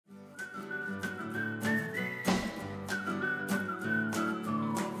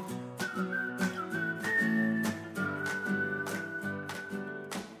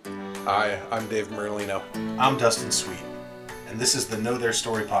Hi, I'm Dave Merlino. I'm Dustin Sweet, and this is the Know Their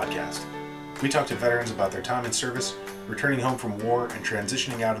Story podcast. We talk to veterans about their time in service, returning home from war, and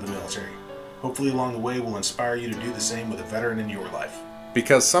transitioning out of the military. Hopefully along the way we'll inspire you to do the same with a veteran in your life.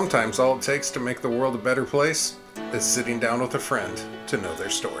 Because sometimes all it takes to make the world a better place is sitting down with a friend to know their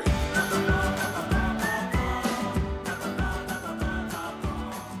story.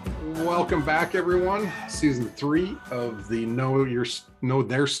 Welcome back, everyone. Season 3 of the Know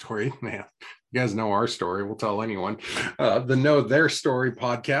Their Story. Man, you guys know our story. We'll tell anyone. The Know Their Story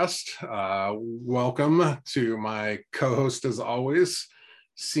podcast. Welcome to my co-host, as always,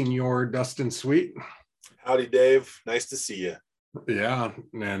 Senior Dustin Sweet. Howdy, Dave. Nice to see you. Yeah,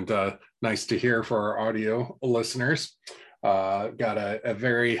 and nice to hear for our audio listeners. Got a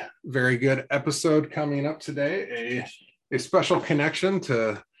very, very good episode coming up today. A special connection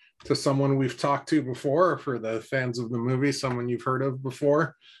to someone we've talked to before. For the fans of the movie, someone you've heard of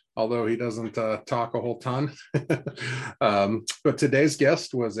before, although he doesn't talk a whole ton. But today's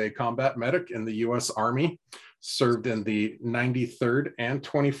guest was a combat medic in the U.S. Army, served in the 93rd and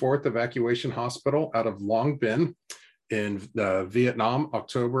 24th Evacuation Hospital out of Long Binh in Vietnam,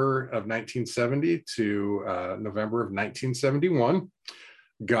 October of 1970 to November of 1971.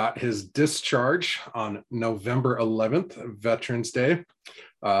 Got his discharge on November 11th, Veterans Day.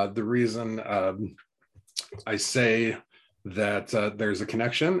 The reason I say that there's a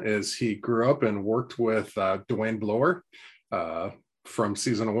connection is he grew up and worked with Dwayne Blower from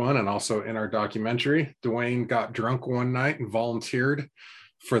season 1 and also in our documentary. Dwayne got drunk one night and volunteered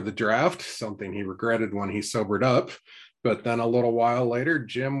for the draft, something he regretted when he sobered up. But then a little while later,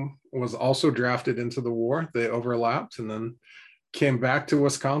 Jim was also drafted into the war. They overlapped and then came back to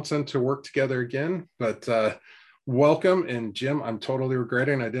Wisconsin to work together again. But welcome. And Jim, I'm totally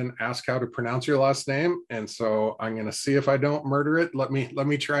regretting I didn't ask how to pronounce your last name. And so I'm going to see if I don't murder it. Let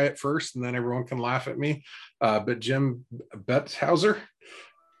me try it first, and then everyone can laugh at me. But Jim Betthauser.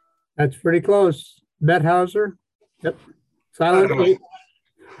 That's pretty close. Betthauser. Yep. Silent H.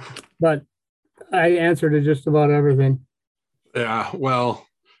 But I answered to just about everything. Yeah. Well,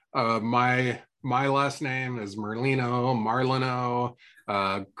 my last name is Marlino.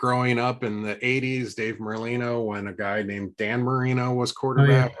 Growing up in the 80s, Dave Merlino, when a guy named Dan Marino was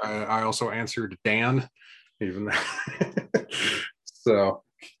quarterback. Oh, yeah. I also answered Dan, even so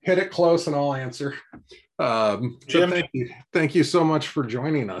hit it close and I'll answer. Jim, thank you so much for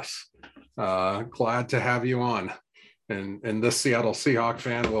joining us. Glad to have you on. And this Seattle Seahawk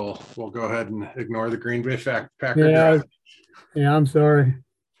fan will go ahead and ignore the Green Bay Packer. Yeah, I'm sorry.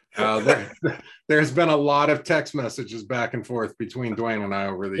 There's been a lot of text messages back and forth between Dwayne and I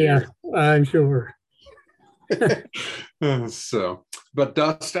over the years. Yeah, I'm sure. So, but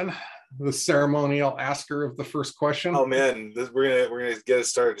Dustin, the ceremonial asker of the first question. Oh man, we're gonna get it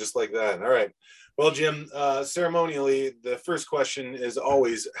started just like that. All right. Well, Jim, ceremonially, the first question is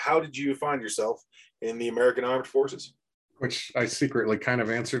always, how did you find yourself in the American Armed Forces? Which I secretly kind of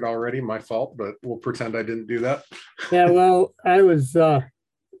answered already, my fault, but we'll pretend I didn't do that. Yeah, well, I was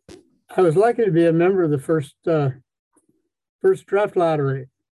lucky to be a member of the first draft lottery.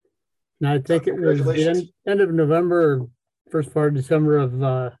 And I think it was the end of November, first part of December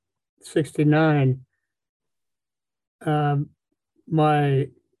of 69. My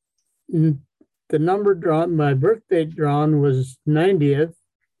birth date drawn was 90th.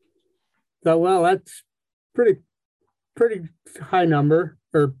 Thought, well, that's pretty high number,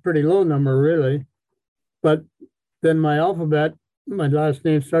 or pretty low number, really. But then my alphabet, my last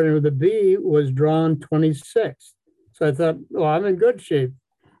name starting with a B, was drawn 26. So I thought, well, I'm in good shape.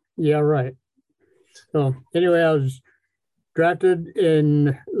 Yeah, right. So anyway, I was drafted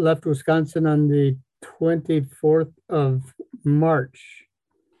left Wisconsin on the 24th of March,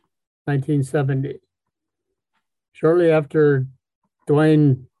 1970. Shortly after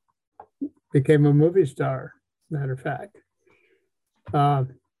Dwayne became a movie star, matter of fact.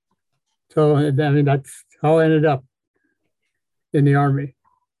 So, I mean, that's how I ended up in the Army.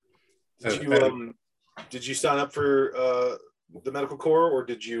 Did you sign up for the medical corps, or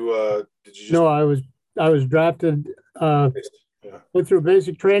did you just... No, I was drafted, went through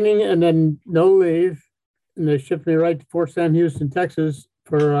basic training and then no leave, and they shipped me right to Fort Sam Houston, Texas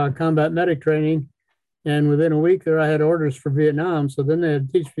for combat medic training. And within a week there, I had orders for Vietnam. So then they had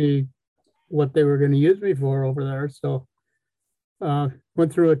to teach me what they were going to use me for over there. So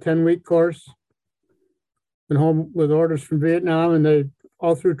went through a 10-week course, went home with orders from Vietnam, and they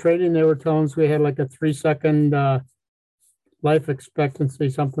all through training, they were telling us we had like a 3-second life expectancy,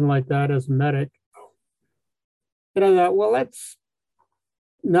 something like that, as a medic. And I thought, well, that's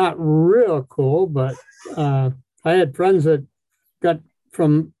not real cool, but I had friends that got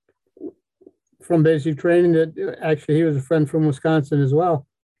from from basic training that actually he was a friend from Wisconsin as well.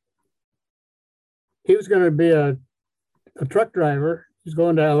 He was going to be a truck driver. He was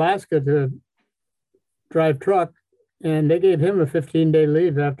going to Alaska to drive truck, and they gave him a 15-day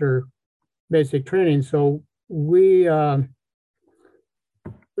leave after basic training. So we set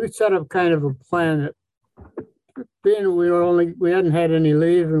up kind of a plan that, being we hadn't had any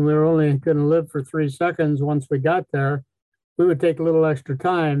leave and we were only going to live for 3 seconds once we got there, we would take a little extra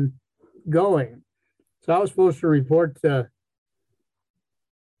time going. So I was supposed to report to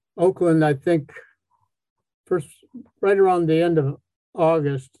Oakland, I think, first right around the end of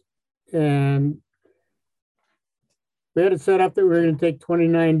August, and we had it set up that we were going to take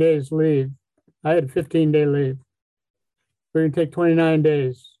 29 days leave. I had a 15-day leave. We were going to take 29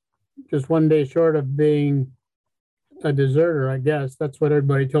 days, just 1 day short of being a deserter, I guess. That's what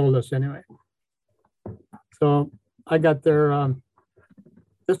everybody told us anyway. So I got there.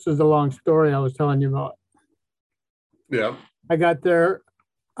 This is the long story I was telling you about. Yeah. I got there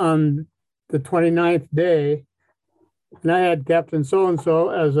on the 29th day, and I had Captain So-and-so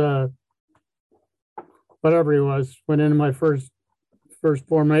as a, whatever he was, went into my first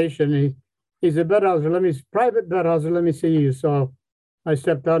formation. He said, Betthauser, Private Betthauser, let me see you. So I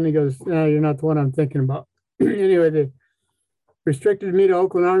stepped out and he goes, no, you're not the one I'm thinking about. Anyway, they restricted me to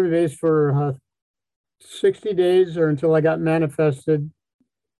Oakland Army Base for 60 days or until I got manifested,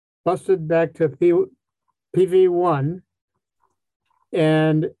 busted back to PV1.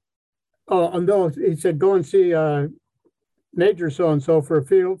 And, no, he said, go and see Major so-and-so for a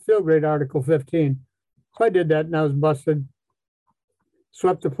field grade Article 15. So I did that, and I was busted.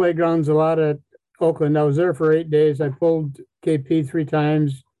 Swept the playgrounds a lot at Oakland. I was there for 8 days. I pulled KP 3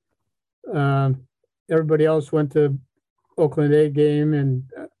 times. Everybody else went to Oakland A game, and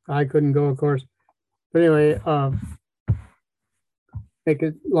I couldn't go, of course. But anyway, make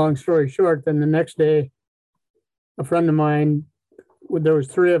it long story short, then the next day, a friend of mine, there was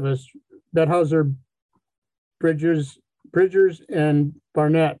 3 of us, Betthauser, Bridgers, and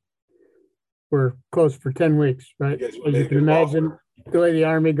Barnett, were close for 10 weeks, right? As you can imagine, the way the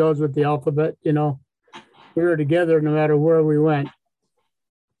Army goes with the alphabet, we were together no matter where we went.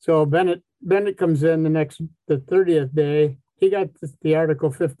 So Bennett comes in the 30th day. He got the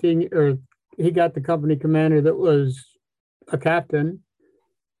Article 15, or he got the company commander that was a captain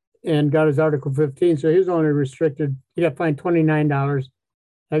and got his Article 15. So he was only restricted. He got fined $29.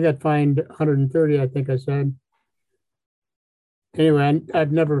 I got fined $130, I think I said. Anyway,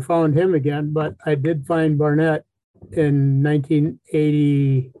 I've never found him again, but I did find Barnett in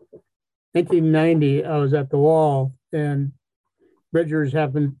 1990. I was at the wall, and Bridgers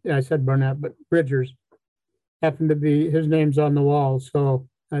happened, I said Barnett, but Bridgers happened to be, his name's on the wall. So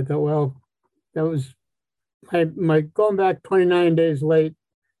I thought, well, that was my going back 29 days late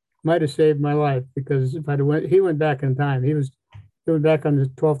might have saved my life, because if I'd went, he went back in time. He went back on the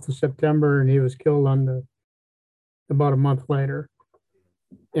 12th of September, and he was killed about a month later.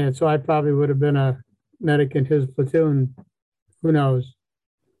 And so I probably would have been a medic in his platoon. Who knows?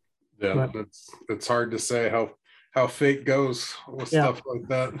 Yeah, but it's hard to say how fate goes with stuff like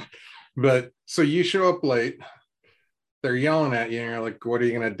that. But so you show up late, they're yelling at you, and you're like, what are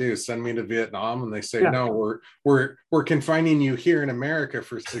you going to do? Send me to Vietnam? And they say, no, we're confining you here in America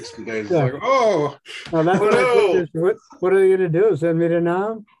for 60 days. It's like, oh, well, that's what are they going to do? Send me to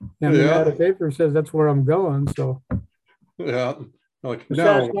Nam? And the paper says that's where I'm going. So yeah, like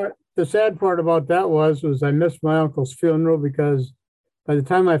the sad part about that was I missed my uncle's funeral, because by the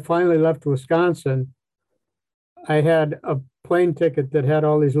time I finally left Wisconsin, I had a plane ticket that had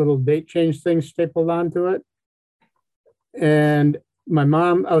all these little date change things stapled onto it. And my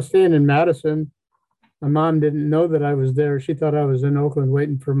mom, I was staying in Madison. My mom didn't know that I was there. She thought I was in Oakland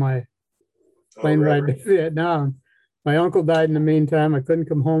waiting for my plane ride to Vietnam. My uncle died in the meantime. I couldn't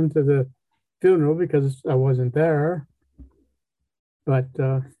come home to the funeral because I wasn't there. But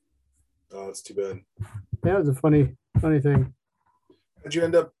oh, that's too bad. Yeah, it was a funny thing. How'd you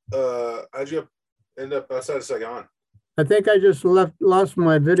end up outside of Saigon? I think I just lost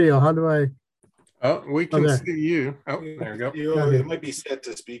my video. How do I? Oh, we can see you. Oh, there we go. It might be set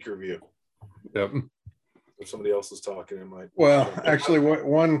to speaker view. Yep. If somebody else is talking, it might. Well, actually,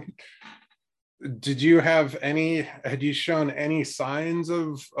 had you shown any signs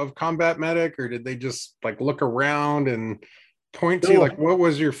of combat medic, or did they just like look around and point to you? Like, what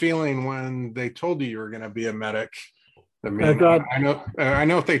was your feeling when they told you were going to be a medic? I mean, I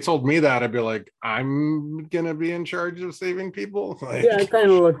know if they told me that, I'd be like, I'm going to be in charge of saving people. Like, yeah, it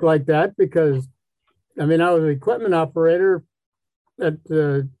kind of looked like that, because I mean, I was an equipment operator at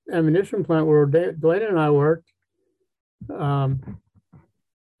the ammunition plant where Dwayne and I worked.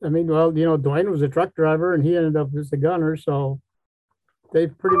 I mean, well, Dwayne was a truck driver and he ended up as a gunner. So they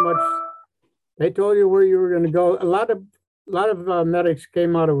pretty much, they told you where you were going to go. A lot of medics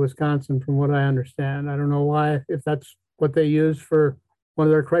came out of Wisconsin, from what I understand. I don't know why, if that's what they use for one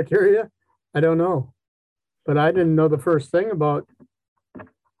of their criteria. I don't know. But I didn't know the first thing about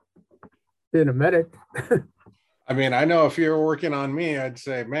being a medic. I mean, I know if you were working on me, I'd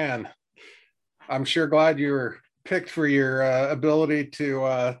say, man, I'm sure glad you were picked for your ability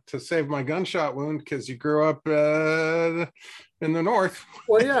to save my gunshot wound because you grew up in the north.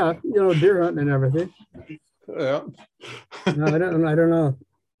 Well, yeah, deer hunting and everything. Yeah. No, I don't know.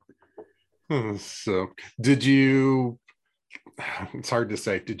 So did you, it's hard to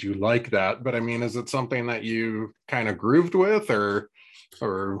say, did you like that? But I mean, is it something that you kind of grooved with or?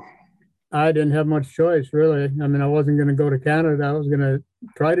 I didn't have much choice, really. I mean, I wasn't going to go to Canada. I was going to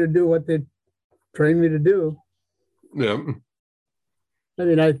try to do what they trained me to do. Yeah. I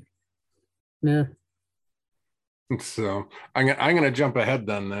mean, yeah. So I'm going to jump ahead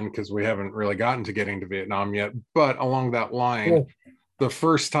then because we haven't really gotten to getting to Vietnam yet. But along that line, the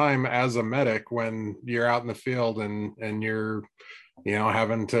first time as a medic, when you're out in the field and you're,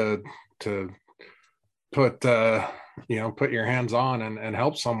 having to put put your hands on and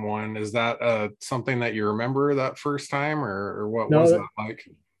help someone, is that something that you remember that first time, or what was that like?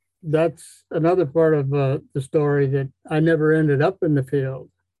 That's another part of the story, that I never ended up in the field.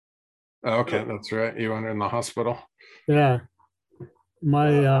 Okay, that's right. You went in the hospital. Yeah. I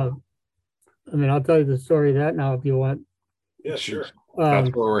mean, I'll tell you the story of that now if you want. Yeah, sure. That's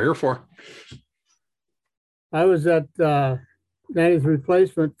what we're here for. I was at 90th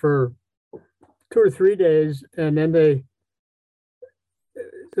replacement for 2 or 3 days, and then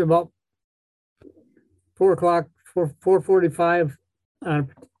about 4:45 on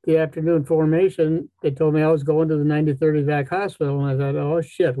the afternoon formation, they told me I was going to the 9030 Evac Hospital, and I thought, oh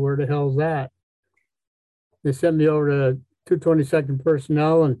shit, where the hell's that? They sent me over to 222nd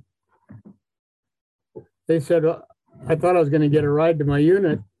Personnel, and they said, I thought I was going to get a ride to my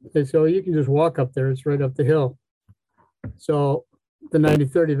unit. They said, oh, you can just walk up there. It's right up the hill. So the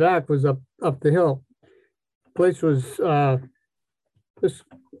 9030 Evac was up the hill. The place was just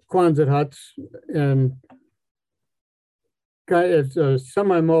Quonset huts, and it's a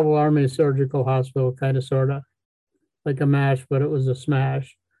semi-mobile Army surgical hospital, kind of, sort of like a MASH, but it was a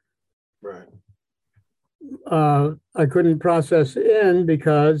smash. Right. I couldn't process in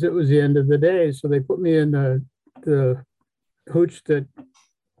because it was the end of the day, so they put me in the hooch that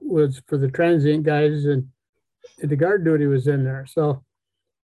was for the transient guys, and the guard duty was in there. So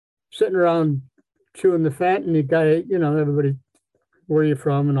sitting around chewing the fat, and the guy, everybody, where are you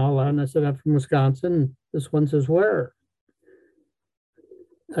from and all that? And I said, I'm from Wisconsin. This one says, where?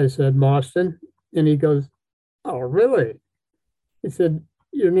 I said, Boston. And he goes, oh, really? He said,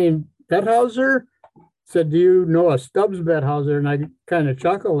 your name Betthauser? Said, do you know a Stubbs Betthauser? And I kind of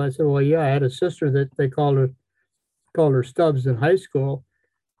chuckled. I said, well, yeah, I had a sister that they called her Stubbs in high school.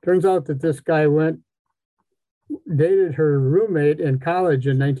 Turns out that this guy dated her roommate in college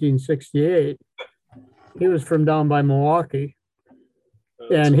in 1968. He was from down by Milwaukee,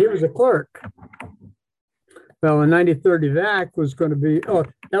 and he was a clerk. Well, in 9030 VAC was going to be,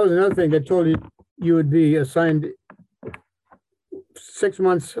 that was another thing. They told you would be assigned 6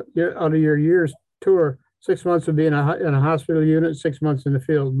 months out of your year's tour. 6 months would be in a hospital unit, 6 months in the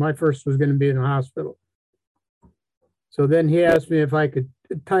field. My first was going to be in a hospital. So then he asked me if I could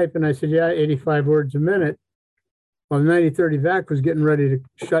type, and I said, yeah, 85 words a minute. Well, 9030 VAC was getting ready to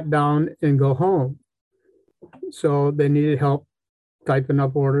shut down and go home. So they needed help typing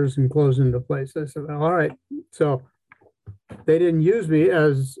up orders and closing the place. I said, all right. So they didn't use me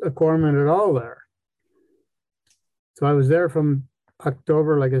as a corpsman at all there. So I was there from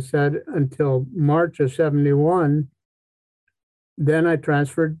October, like I said, until March of 71. Then I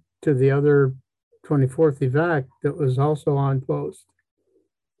transferred to the other 24th Evac that was also on post.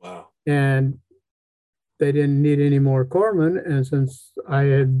 Wow. And they didn't need any more corpsmen. And since I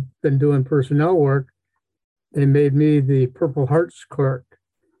had been doing personnel work, they made me the Purple Hearts clerk.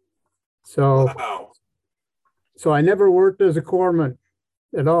 So, wow. So I never worked as a corpsman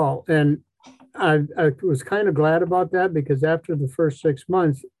at all. And I was kind of glad about that, because after the first 6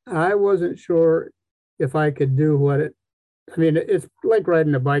 months, I wasn't sure if I could do it's like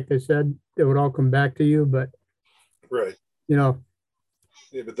riding a bike. They said it would all come back to you, but right. Yeah,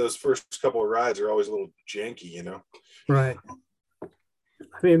 but those first couple of rides are always a little janky, Right. I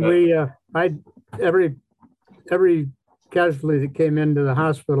mean, every casualty that came into the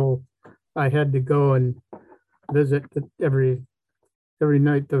hospital, I had to go and visit every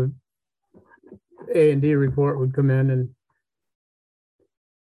night. The A&D report would come in, and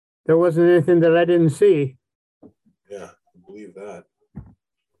there wasn't anything that I didn't see. Yeah, I believe that.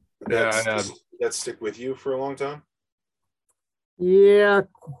 Yeah, That stick with you for a long time? Yeah,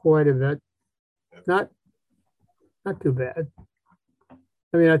 quite a bit. Not too bad.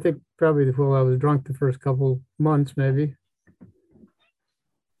 I mean, I think probably while I was drunk the first couple months, maybe.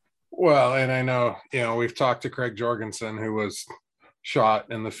 well, and I know, we've talked to Craig Jorgensen, who was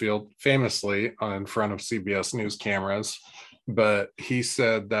shot in the field famously in front of CBS News cameras, but he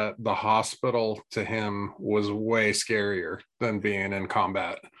said that the hospital to him was way scarier than being in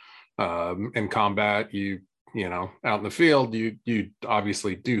combat. In combat, out in the field, you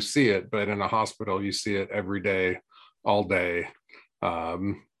obviously do see it, but in a hospital, you see it every day, all day.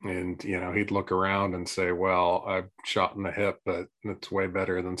 And he'd look around and say, well, I shot in the hip, but it's way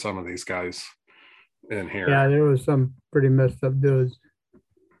better than some of these guys in here. Yeah, there was some pretty messed up dudes.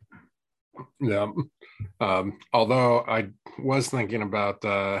 Yeah. Although I was thinking about,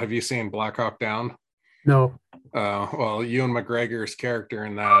 have you seen Black Hawk Down? No. Well, Ewan McGregor's character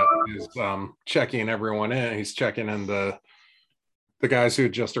in that is checking everyone in. He's checking in the guys who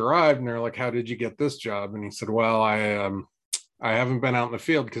had just arrived, and they're like, "How did you get this job?" And he said, "Well, I haven't been out in the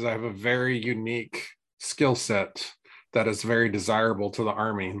field because I have a very unique skill set that is very desirable to the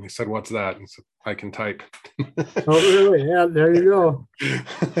Army." And he said, "What's that?" And he said, "I can type." Oh, really? Yeah, there you go.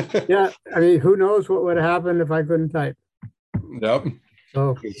 Yeah, I mean, who knows what would have happened if I couldn't type? Yep.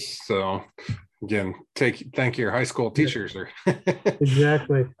 Oh, so again, thank your high school teachers.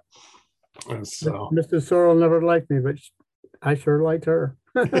 Exactly. So Mrs. Sorrell never liked me, but I sure liked her.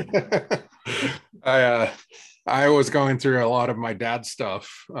 I was going through a lot of my dad's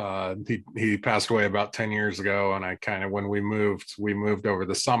stuff. He passed away about 10 years ago, and I kind of, when we moved over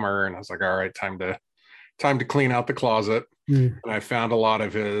the summer, and I was like, all right, time to clean out the closet. And I found a lot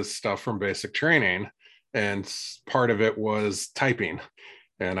of his stuff from basic training, and part of it was typing.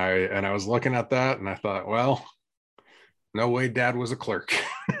 And I was looking at that, and I thought, well, no way Dad was a clerk.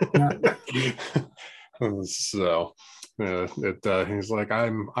 So he's like,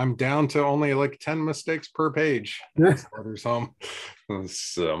 I'm down to only like 10 mistakes per page. Orders home.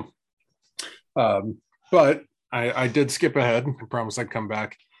 So, but I did skip ahead. I promised I'd come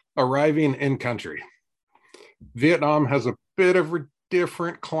back. Arriving in country. Vietnam has a bit of a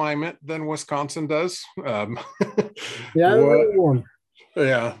different climate than Wisconsin does. Warm.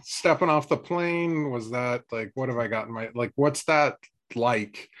 Yeah, stepping off the plane, was that like, what have I got in my, like, what's that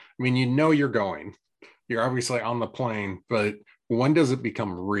like? I mean, you're going. You're obviously on the plane, but when does it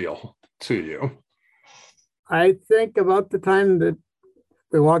become real to you? I think about the time that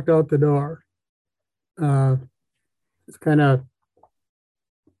we walked out the door. It's kind of,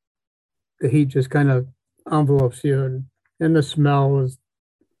 the heat just kind of envelopes you, and the smell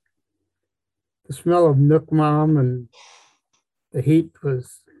of Nook Mom, and the heat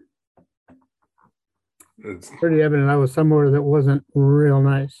was pretty evident. I was somewhere that wasn't real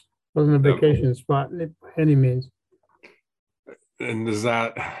nice. Wasn't a vacation spot by any means. And is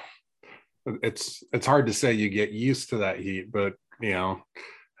that, it's hard to say you get used to that heat, but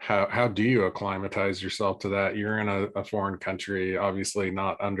how do you acclimatize yourself to that? You're in a foreign country, obviously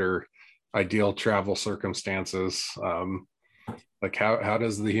not under ideal travel circumstances. Like how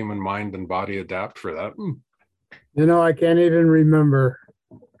does the human mind and body adapt for that? I can't even remember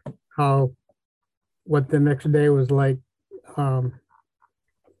what the next day was like.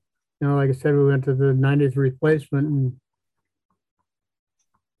 Like I said, we went to the 90th replacement, and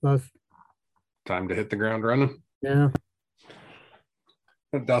plus time to hit the ground running. Yeah.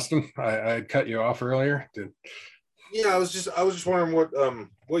 Dustin, I cut you off earlier. Yeah, I was just wondering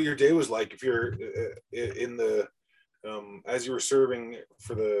what your day was like if you're in the as you were serving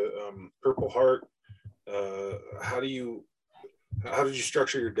for the Purple Heart. How did you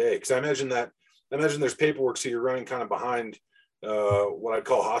structure your day? Because I imagine there's paperwork, so you're running kind of behind what I'd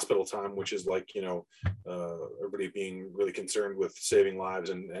call hospital time, which is like everybody being really concerned with saving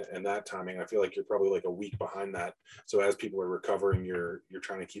lives and that timing. I feel like you're probably like a week behind that. So as people are recovering, you're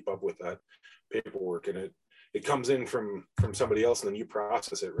trying to keep up with that paperwork, and it comes in from somebody else, and then you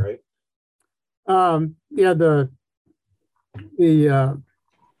process it, right? Yeah,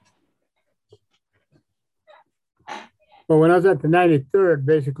 well, when I was at the 93rd,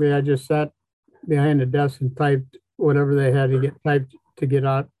 basically I just sat behind the desk and typed whatever they had to get typed to get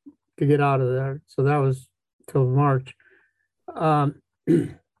out of there. So that was till March.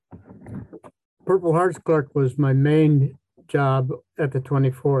 Purple Heart's clerk was my main job at the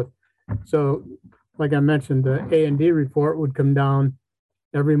 24th. So like I mentioned, the A&D report would come down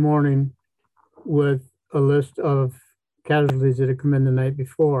every morning with a list of casualties that had come in the night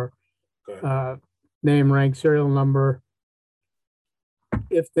before. Okay. Name, rank, serial number,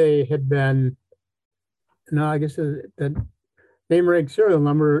 if they had been, no, I guess the name, rank, serial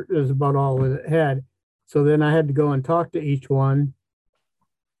number is about all it had. So then I had to go and talk to each one.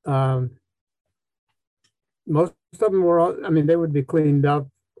 Most of them were all, I mean, they would be cleaned up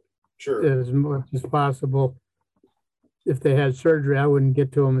Sure. as much as possible. If they had surgery, I wouldn't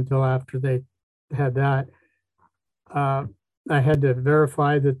get to them until after they had that. I had to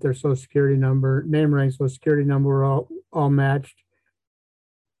verify that their social security number, name, rank, social security number were all matched.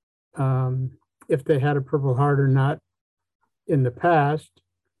 If they had a Purple Heart or not in the past,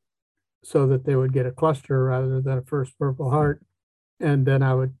 so that they would get a cluster rather than a first Purple Heart. And then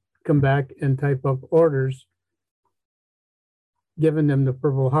I would come back and type up orders, giving them the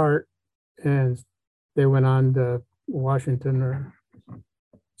Purple Heart, and they went on to Washington or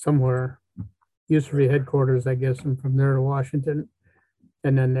somewhere. Used to be headquarters, I guess, and from there to Washington.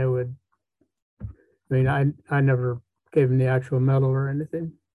 And then they would, I mean, I never gave them the actual medal or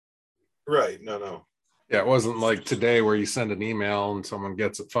anything. Right. No. Yeah, it wasn't like today where you send an email and someone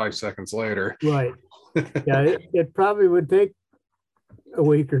gets it 5 seconds later. Right. Yeah, it probably would take a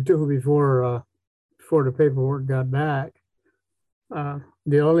week or two before the paperwork got back.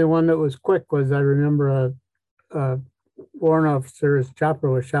 The only one that was quick was, I remember a warrant officer's chopper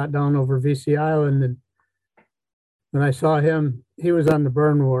was shot down over VC Island, and when I saw him, he was on the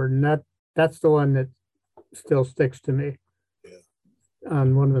burn ward, and that's the one that still sticks to me. Yeah.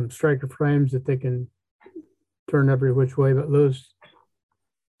 On one of them striker frames that they can turn every which way but loose.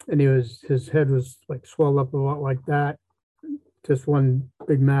 And his head was like swelled up a lot like that, just one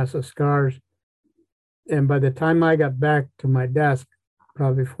big mass of scars. And by the time I got back to my desk,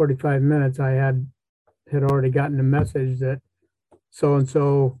 probably 45 minutes, I had already gotten a message that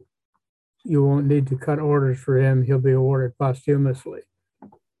so-and-so, you won't need to cut orders for him. He'll be awarded posthumously.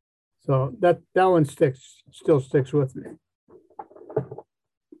 So that one still sticks with me.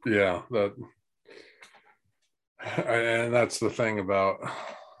 Yeah, and that's the thing about,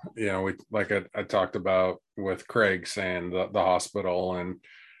 we, like I talked about with Craig saying the hospital, and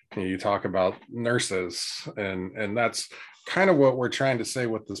you talk about nurses, and that's kind of what we're trying to say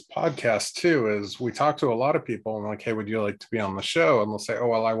with this podcast too, is we talk to a lot of people and like, hey, would you like to be on the show? And they'll say, oh,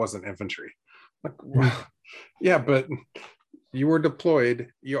 well, I wasn't infantry. Like, well, yeah, but you were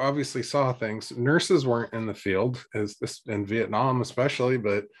deployed. You obviously saw things. Nurses weren't in the field, as in Vietnam especially,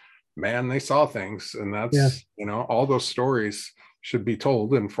 but man, they saw things. And that's, all those stories should be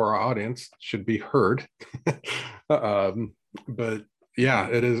told, and for our audience should be heard. But yeah,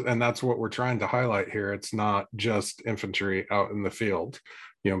 it is. And that's what we're trying to highlight here. It's not just infantry out in the field.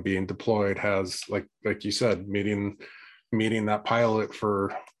 Being deployed has, like you said, meeting that pilot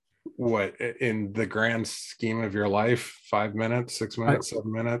for what, in the grand scheme of your life, 5 mines, 6 minutes,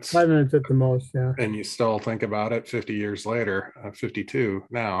 7 minutes, 5 minutes at the most. Yeah. And you still think about it 50 years later, 52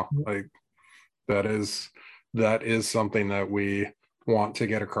 now. Like that is something that we want to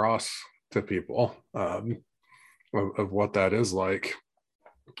get across to people, of what that is like.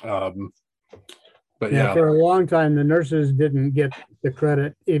 But yeah, for a long time, the nurses didn't get the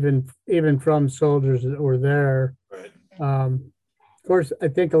credit, even from soldiers that were there. Right. Of course, I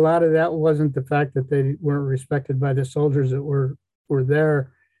think a lot of that wasn't the fact that they weren't respected by the soldiers that were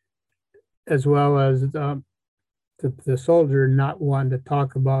there, as well as the soldier not wanting to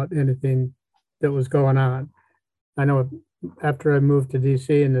talk about anything that was going on. I know after I moved to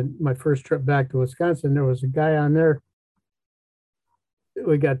DC and then my first trip back to Wisconsin, there was a guy on there.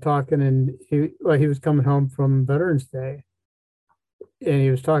 We got talking, and he was coming home from Veterans Day, and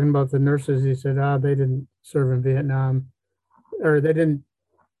he was talking about the nurses. He said, they didn't serve in Vietnam, or they didn't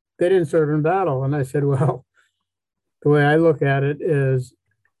serve in battle. And I said, well, the way I look at it is,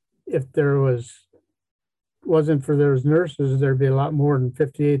 if there wasn't for those nurses, there'd be a lot more than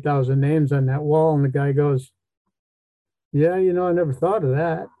 58,000 names on that wall. And the guy goes, yeah, I never thought of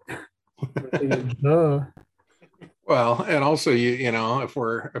that. Duh. Well, and also, if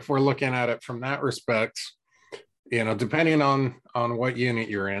we're looking at it from that respect, depending on what unit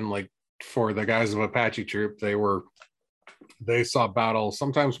you're in, like for the guys of Apache Troop, they saw battle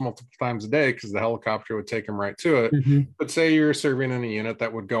sometimes multiple times a day because the helicopter would take them right to it. Mm-hmm. But say you're serving in a unit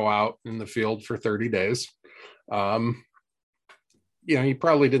that would go out in the field for 30 days. You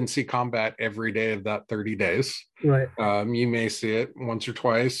probably didn't see combat every day of that 30 days. Right. You may see it once or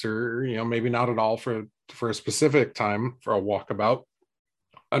twice, or, maybe not at all for a specific time for a walkabout.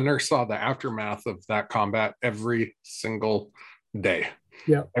 A nurse saw the aftermath of that combat every single day.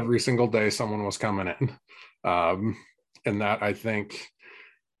 Yeah. Every single day someone was coming in. And that, I think,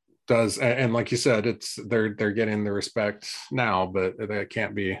 does, and like you said, they're getting the respect now, but that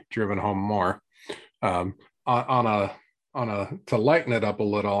can't be driven home more. On to lighten it up a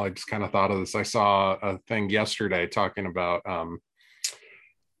little, I just kind of thought of this. I saw a thing yesterday talking about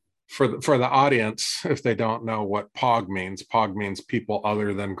for the audience, if they don't know what POG means people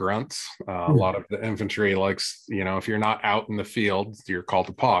other than grunts. A lot of the infantry likes, if you're not out in the field, you're called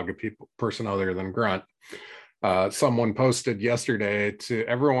a POG, a person other than grunt. Someone posted yesterday to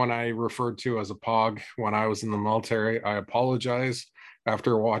everyone I referred to as a POG when I was in the military. I apologize.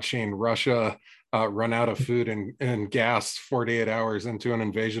 After watching Russia run out of food and gas 48 hours into an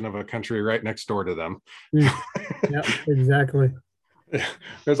invasion of a country right next door to them. Yeah, exactly.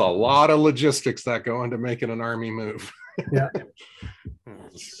 There's a lot of logistics that go into making an army move. Yeah.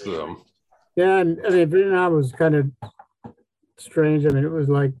 So. Yeah, and I mean, Vietnam was kind of strange. I mean, it was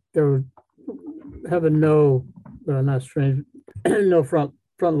like they were having not strange, no front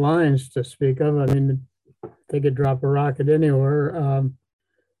lines to speak of. I mean, they could drop a rocket anywhere.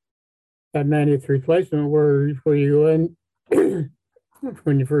 That 90th replacement, where you go in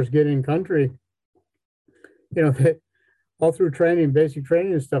when you first get in country, all through training, basic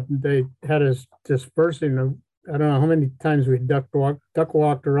training and stuff, they had us dispersing. I don't know how many times we duck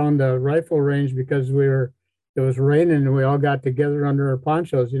walked around the rifle range because it was raining and we all got together under our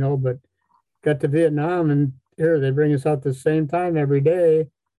ponchos, but got to Vietnam and here they bring us out the same time every day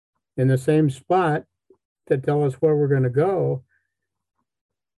in the same spot to tell us where we're going to go.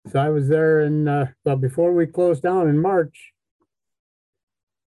 So I was there and before we closed down in March,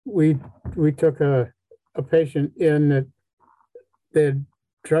 we took a patient in that they had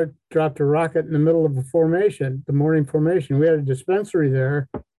dropped a rocket in the middle of the morning formation. We had a dispensary there,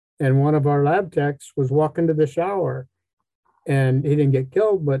 and one of our lab techs was walking to the shower, and he didn't get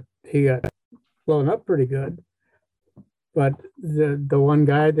killed, but he got blown up pretty good. But the one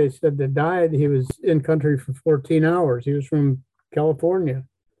guy they said that died, he was in country for 14 hours. He was from California.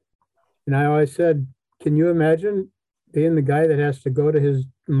 And I always said, can you imagine being the guy that has to go to his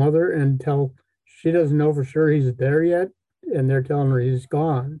mother and tell she doesn't know for sure he's there yet, and they're telling her he's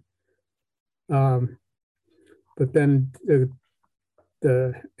gone. But then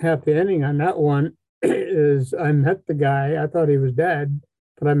the happy ending on that one is I met the guy. I thought he was dead,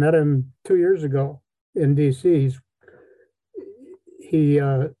 but I met him 2 years ago in DC.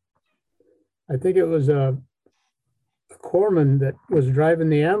 I think it was a corpsman that was driving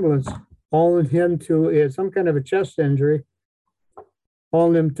the ambulance, hauling him he had some kind of a chest injury,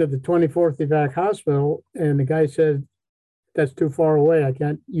 hauling him to the 24th Evac hospital. And the guy said, that's too far away. I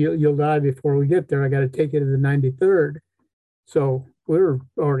can't, you'll die before we get there. I got to take you to the 93rd. So we were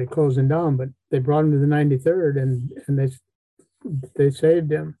already closing down, but they brought him to the 93rd and they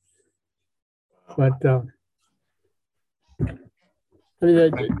saved him. But I mean,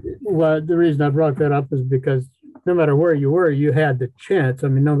 the reason I brought that up is because no matter where you were, you had the chance. I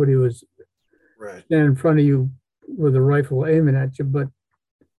mean, nobody was standing in front of you with a rifle aiming at you, but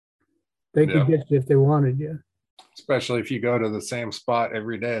they could get you if they wanted you. Especially if you go to the same spot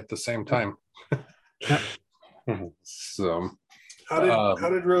every day at the same time. So, how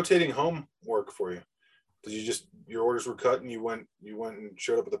did rotating home work for you? Did your orders were cut and you went and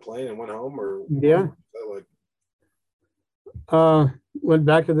showed up at the plane and went home, or went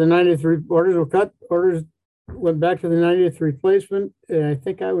back to the 93. Orders were cut. Orders went back to the 90th replacement. And I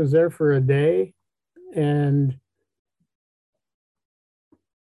think I was there for a day and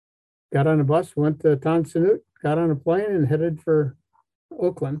got on a bus, went to Tan Son Nhut, got on a plane and headed for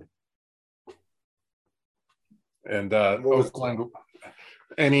Oakland. And Oakland,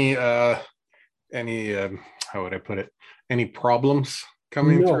 any how would I put it? Any problems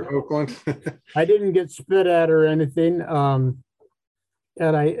coming through Oakland? I didn't get spit at or anything. And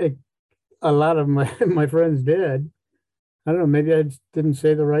a lot of my friends did. I don't know, maybe I just didn't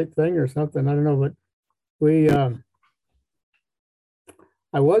say the right thing or something. I don't know, but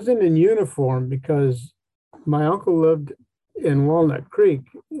I wasn't in uniform because my uncle lived in Walnut Creek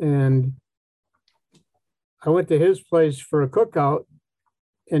and I went to his place for a cookout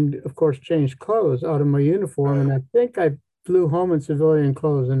and of course changed clothes out of my uniform. And I think I flew home in civilian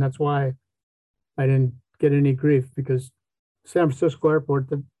clothes, and that's why I didn't get any grief, because San Francisco Airport,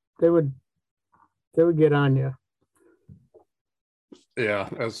 they would get on you. Yeah,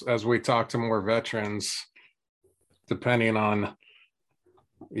 as we talk to more veterans, depending on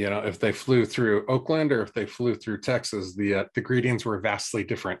if they flew through Oakland or if they flew through Texas, the greetings were vastly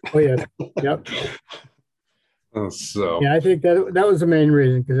different. Oh yeah, yep. So yeah, I think that was the main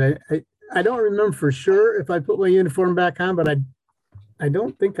reason, because I don't remember for sure if I put my uniform back on, but I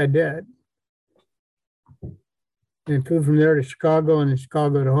don't think I did. And flew from there to Chicago and then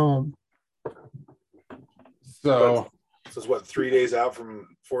Chicago to home. So it's what, 4 days out from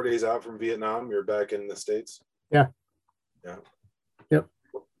Vietnam, you're back in the States? Yeah. Yeah. Yep.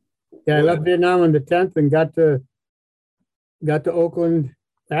 Yeah, I left Vietnam on the 10th and got to Oakland.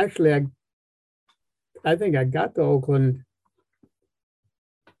 Actually, I think I got to Oakland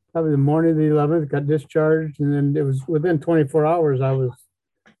probably the morning of the 11th, got discharged, and then it was within 24 hours I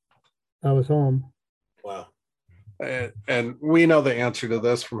was home. Wow. And we know the answer to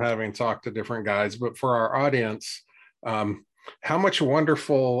this from having talked to different guys, but for our audience, how much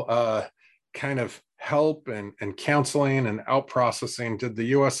wonderful kind of help and counseling and out processing did the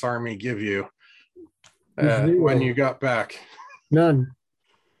U.S. Army give you when you got back? None.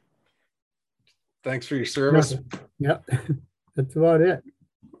 Thanks for your service. Nothing. Yep. That's about it.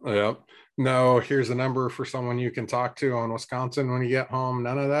 Yep. No, here's a number for someone you can talk to on Wisconsin when you get home.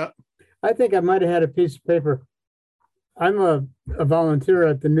 None of that. I think I might have had a piece of paper. I'm a volunteer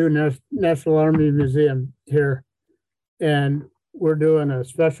at the new National Army Museum here, and we're doing a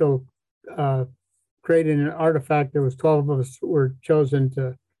special creating an artifact. There was 12 of us were chosen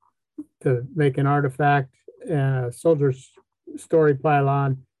to make an artifact and a soldier's story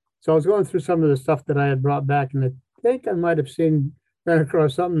pylon. So I was going through some of the stuff that I had brought back, and I think I might have ran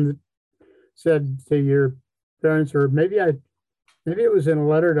across something that said to your parents, or maybe it was in a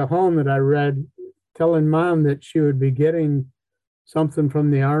letter to home that I read, telling Mom that she would be getting something from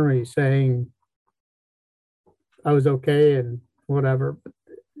the Army saying I was okay and whatever.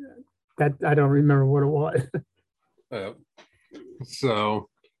 That I don't remember what it was. So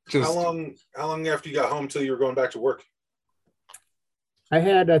just how long after you got home till you were going back to work? I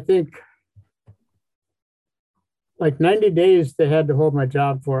think like 90 days they had to hold my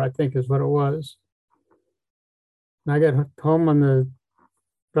job for, I think is what it was. And I got home on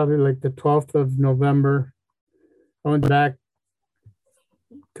probably like the 12th of November. I went back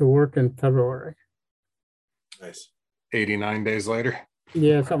to work in February. Nice. 89 days later.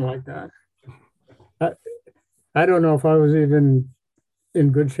 Yeah, something like that. I don't know if I was even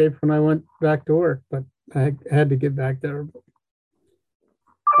in good shape when I went back to work, but I had to get back there.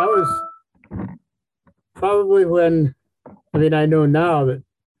 That was probably when, I know now that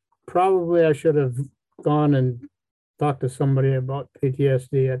probably I should have gone and talked to somebody about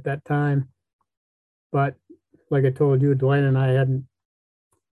PTSD at that time. But like I told you, Dwayne and I hadn't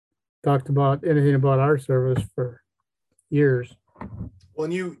talked about anything about our service for years. Well,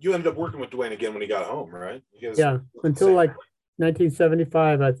 and you ended up working with Dwayne again when he got home, right? Yeah, until like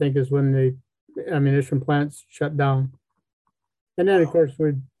 1975, I think, is when the ammunition plants shut down. And then, of course,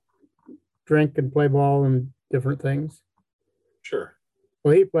 we'd drink and play ball and different things. Sure.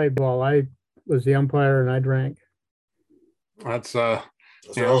 Well, he played ball. I was the umpire and I drank. Those are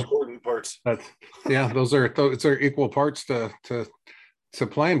all important parts. Those are equal parts to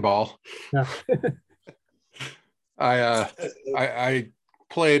playing ball. Yeah. I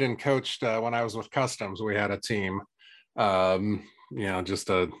played and coached when I was with Customs. We had a team.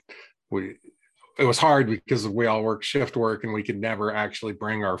 It was hard because we all worked shift work and we could never actually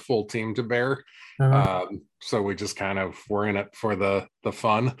bring our full team to bear. So we just kind of were in it for the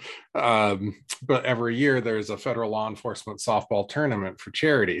fun. But every year there's a federal law enforcement softball tournament for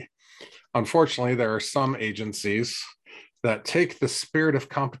charity. Unfortunately, there are some agencies that take the spirit of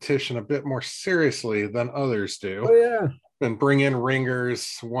competition a bit more seriously than others do. Oh, yeah. And bring in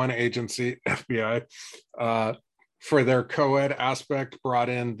ringers. One agency, FBI, for their co-ed aspect, brought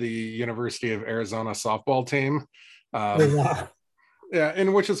in the University of Arizona softball team. Yeah,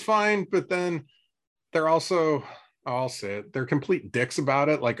 and which is fine, but then they're also, I'll say it, they're complete dicks about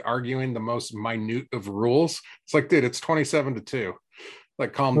it, like arguing the most minute of rules. It's like, dude, it's 27-2.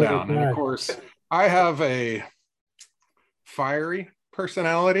 Like, calm down. And of course, I have a fiery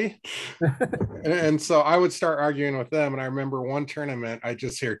personality. And so I would start arguing with them. And I remember one tournament, I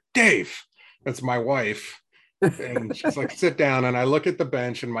just hear, Dave, that's my wife. And she's like, sit down. And I look at the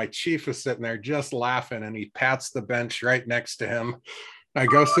bench and my chief is sitting there just laughing. And he pats the bench right next to him. I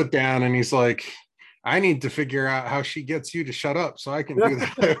go sit down and he's like, I need to figure out how she gets you to shut up so I can do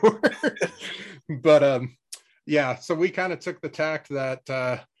that. But yeah, so we kind of took the tack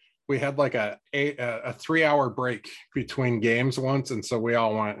that we had like a 3-hour break between games once. And so we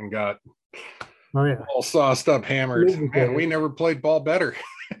all went and got all sauced up, hammered. Man, we never played ball better.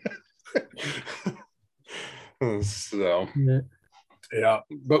 So yeah,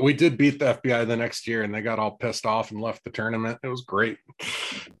 but we did beat the FBI the next year and they got all pissed off and left the tournament. It was great.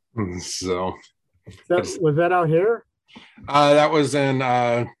 So was that out here? That was in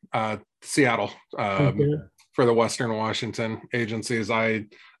Seattle. For the Western Washington agencies. I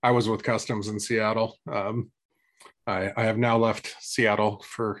was with Customs in Seattle. I have now left Seattle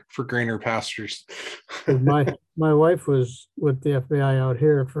for greener pastures. my wife was with the FBI out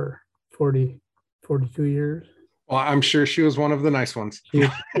here for 42 years. Well, I'm sure she was one of the nice ones.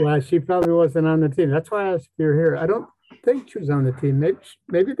 She probably wasn't on the team. That's why I asked if you're here. I don't think she was on the team.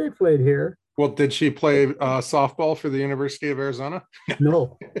 Maybe they played here. Well, did she play softball for the University of Arizona?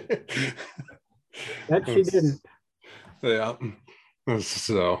 No, that she didn't. Yeah.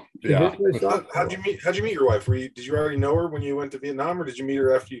 So She yeah. did play softball. How'd you meet your wife? Did you already know her when you went to Vietnam, or did you meet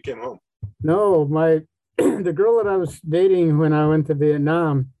her after you came home? No, the girl that I was dating when I went to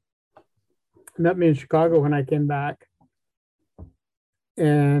Vietnam met me in Chicago when I came back.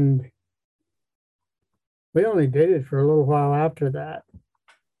 And we only dated for a little while after that.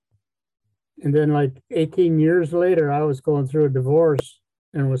 And then like 18 years later, I was going through a divorce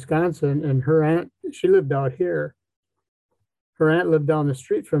in Wisconsin, and her aunt, she lived out here. Her aunt lived down the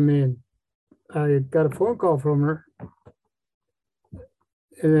street from me, and I got a phone call from her.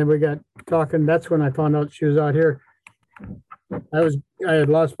 And then we got talking. That's when I found out she was out here. I had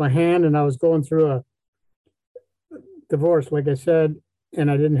lost my hand, and I was going through a divorce, like I said,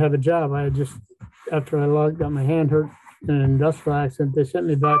 and I didn't have a job. I had just, after I got my hand hurt in an industrial accident, they sent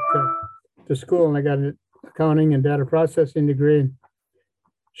me back to school, and I got an accounting and data processing degree. And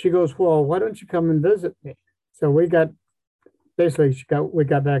she goes, well, why don't you come and visit me? So we got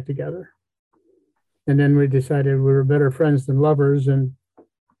back together. And then we decided we were better friends than lovers,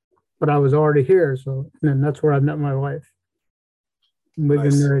 but I was already here. So then that's where I met my wife. We've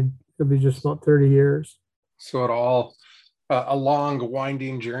been married, it'll be just about 30 years. So it all a long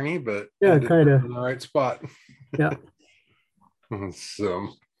winding journey, but yeah, kind of in the right spot. Yeah. So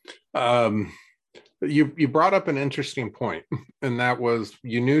you brought up an interesting point, and that was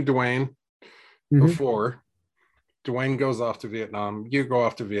you knew Dwayne before. Dwayne goes off to Vietnam, you go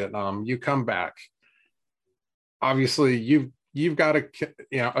off to Vietnam, you come back. Obviously, you've got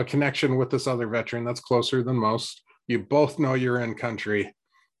a connection with this other veteran that's closer than most. You both know you're in country,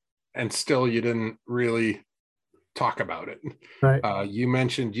 and still you didn't really talk about it. Right. You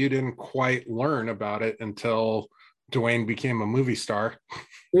mentioned you didn't quite learn about it until Dwayne became a movie star.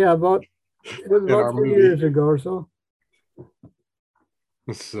 Yeah, it was about 3 years ago or so.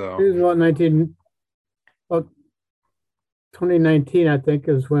 So it was about 2019, I think,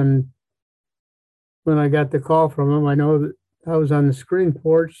 is when I got the call from him. I know that I was on the screen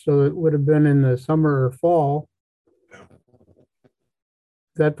porch, so it would have been in the summer or fall.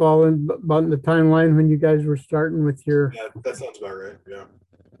 Does that fall in about the timeline when you guys were starting with your? Yeah, that sounds about right.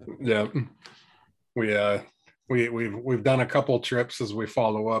 Yeah. We've done a couple trips as we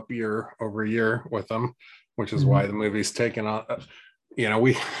follow up year over year with them, which is why the movie's taken on.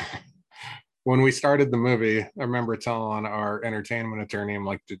 When we started the movie, I remember telling our entertainment attorney, I'm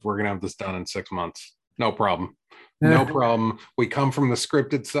like, dude, we're gonna have this done in 6 months. No problem. No problem. We come from the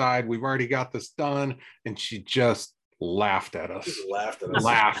scripted side. We've already got this done. And she just laughed at us.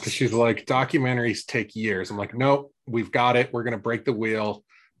 Laughed. She's like, documentaries take years. I'm like, nope, we've got it. We're going to break the wheel.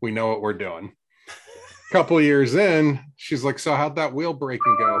 We know what we're doing. A couple of years in, she's like, so how'd that wheel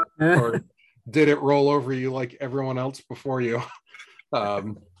breaking go? Or did it roll over you like everyone else before you? But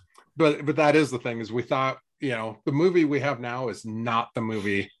that is the thing, is we thought, the movie we have now is not the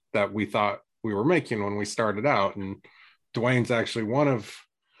movie that we thought we were making when we started out. And Dwayne's actually one of,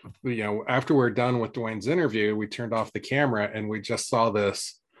 after we're done with Dwayne's interview, we turned off the camera and we just saw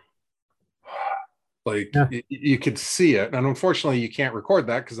this, you could see it. And unfortunately you can't record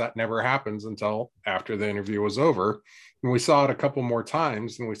that because that never happens until after the interview was over. And we saw it a couple more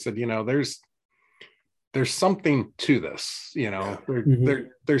times and we said, there's something to this,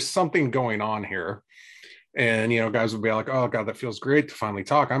 there's something going on here. And, guys would be like, oh God, that feels great to finally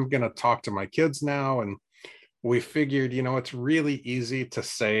talk. I'm going to talk to my kids now. And we figured, it's really easy to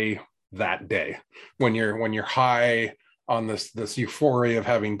say that day when you're high on this euphoria of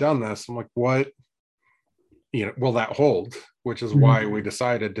having done this. I'm like, what, will that hold? Which is why we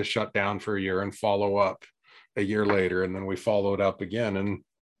decided to shut down for a year and follow up a year later. And then we followed up again. And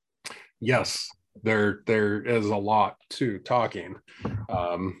yes, there is a lot to talking.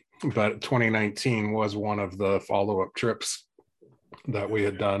 But 2019 was one of the follow-up trips that we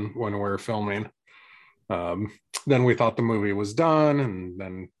had done when we were filming. Then we thought the movie was done, and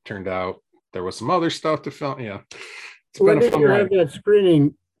then turned out there was some other stuff to film. Yeah. When did you have that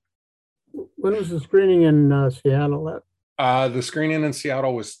screening? When was the screening in Seattle? The screening in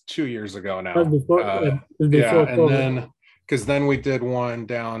Seattle was 2 years ago now. Before and then, because then we did one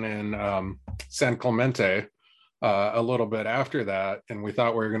down in San Clemente a little bit after that, and we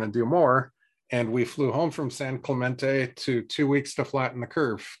thought we were going to do more. And we flew home from San Clemente to 2 weeks to Flatten the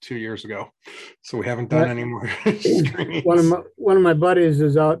Curve 2 years ago. So we haven't done any more screenings. One of my buddies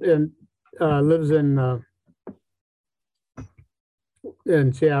is out and lives in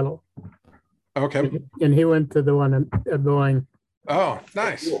Seattle. Okay. And he went to the one at Boeing. Oh,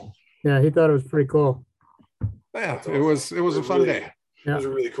 nice. Cool. Yeah, he thought it was pretty cool. Yeah, That's it awesome. was a fun day. It was a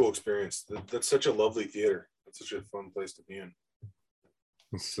really cool experience. That's such a lovely theater. It's such a fun place to be in.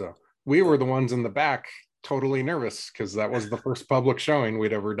 So we were the ones in the back totally nervous because that was the first public showing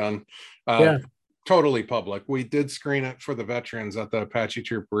we'd ever done. Yeah. Totally public. We did screen it for the veterans at the Apache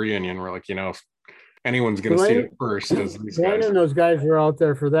Troop reunion. We're like, if anyone's going to see it first, as these guys. And those guys were out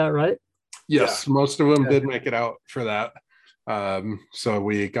there for that, right? Yes, most of them did make it out for that. So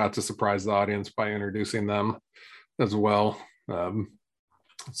we got to surprise the audience by introducing them as well.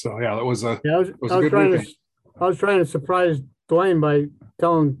 So yeah, it was a good weekend. I was trying to surprise Dwayne by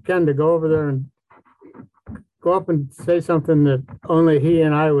telling Ken to go over there and go up and say something that only he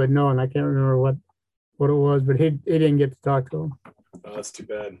and I would know, and I can't remember what it was, but he didn't get to talk to him. Oh, that's too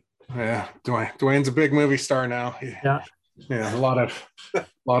bad. Yeah, Dwayne's a big movie star now. Yeah, a lot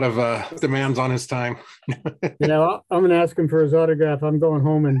of demands on his time. I'm going to ask him for his autograph. I'm going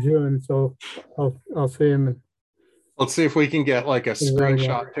home in June, so I'll see him. Let's see if we can get like a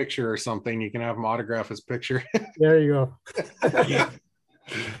screenshot picture or something. You can have him autograph his picture. There you go.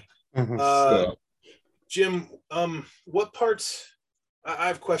 Jim, what parts? I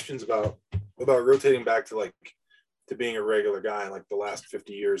have questions about rotating back to being a regular guy in like the last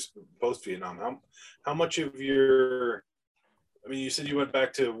 50 years post Vietnam. How much of your, I mean, you said you went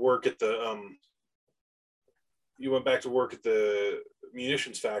back to work at the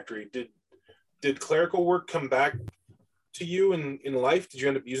munitions factory. Did clerical work come back to you in life? Did you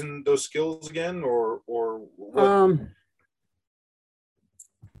end up using those skills again, or what?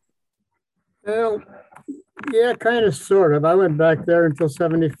 Well, yeah, kind of, sort of. I went back there until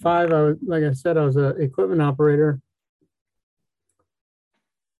 75. Like I said, I was an equipment operator.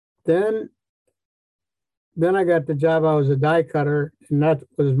 Then I got the job. I was a die cutter, and that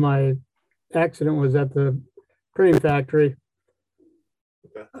was my accident. Was at the printing factory.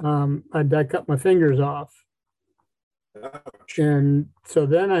 I die cut my fingers off, and so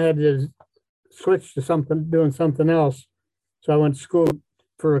then I had to switch to doing something else. So I went to school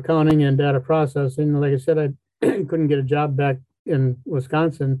for accounting and data processing. Like I said, I couldn't get a job back in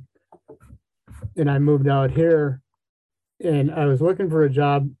Wisconsin, and I moved out here, and I was looking for a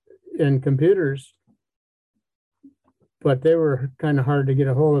job in computers, but they were kind of hard to get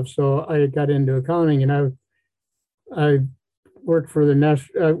a hold of. So I got into accounting, and I worked for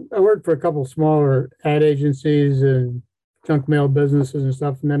I worked for a couple smaller ad agencies and junk mail businesses and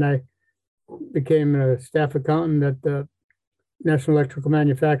stuff, and then I became a staff accountant at the National Electrical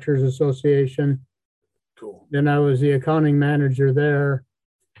Manufacturers Association. Cool. Then I was the accounting manager there,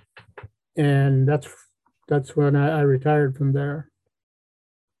 and that's when I retired from there.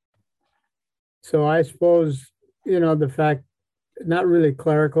 So I suppose, the fact, not really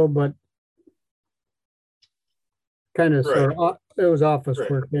clerical, but kind of sort of, it was office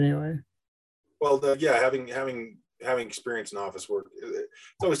work anyway. Well, having experience in office work, it's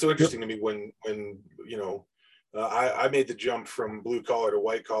always so interesting to me when I made the jump from blue collar to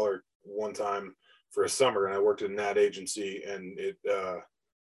white collar one time for a summer, and I worked at an ad agency, and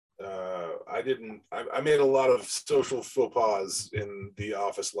I made a lot of social faux pas in the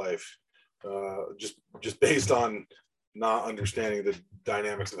office life, just based on not understanding the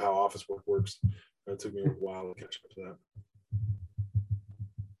dynamics of how office work works. It took me a while to catch up to that.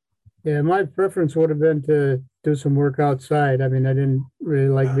 Yeah, my preference would have been to do some work outside. I mean, I didn't really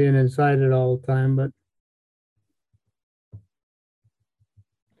like being inside it all the time, but.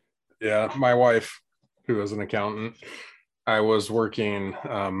 Yeah, my wife, who is an accountant, I was working,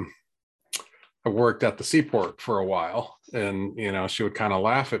 I worked at the seaport for a while, and, she would kind of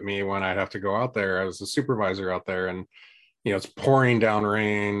laugh at me when I'd have to go out there. I was a supervisor out there, and, it's pouring down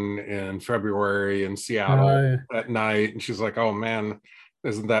rain in February in Seattle at night. And she's like, "Oh man,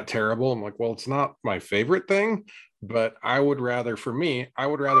 isn't that terrible?" I'm like, "Well, it's not my favorite thing, but I would rather be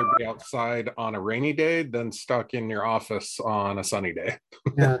outside on a rainy day than stuck in your office on a sunny day."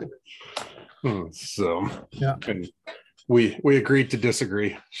 Yeah. So, and we agreed to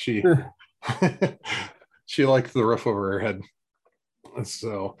disagree. She liked the roof over her head.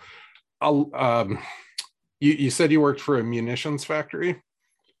 So you said you worked for a munitions factory?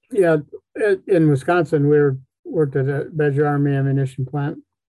 Yeah, in Wisconsin, we worked at a Badger Army ammunition plant.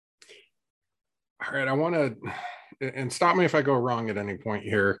 All right, I want to, and stop me if I go wrong at any point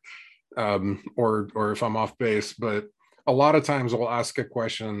here, or if I'm off base, but a lot of times we'll ask a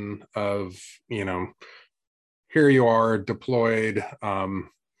question of, here you are deployed.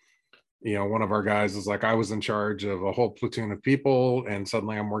 One of our guys is like, I was in charge of a whole platoon of people, and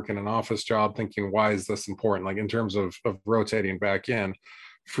suddenly I'm working an office job thinking, why is this important? Like in terms of rotating back in,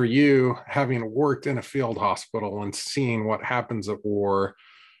 for you, having worked in a field hospital and seeing what happens at war,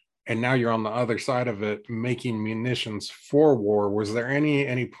 and now you're on the other side of it, making munitions for war, was there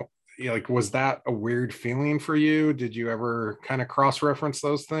any like, was that a weird feeling for you? Did you ever kind of cross-reference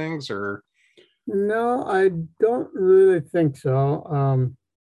those things, or? No, I don't really think so.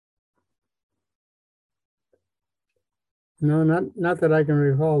 No, not that I can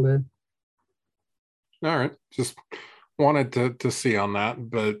recall it. All right, just wanted to see on that,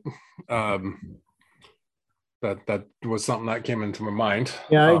 but that was something that came into my mind.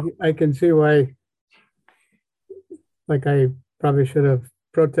 Yeah, I can see why. Like, I probably should have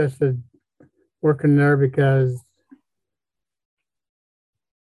protested working there because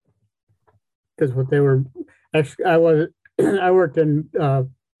what they were actually, I worked in I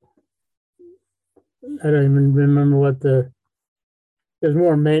don't even remember what there's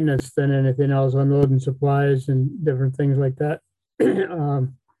more maintenance than anything else, unloading supplies and different things like that.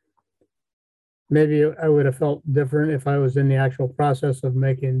 Maybe I would have felt different if I was in the actual process of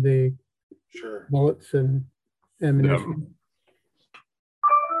making the Sure. bullets and ammunition.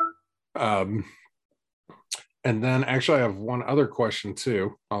 And then actually I have one other question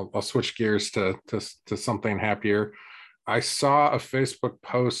too. I'll switch gears to something happier. I saw a Facebook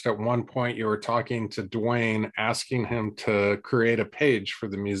post at one point. You were talking to Dwayne, asking him to create a page for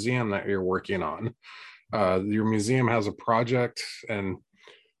the museum that you're working on. Your museum has a project, and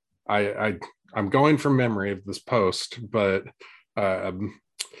I'm going from memory of this post, but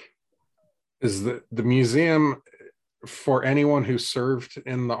is the museum for anyone who served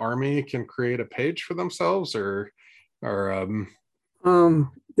in the Army can create a page for themselves, or Yeah,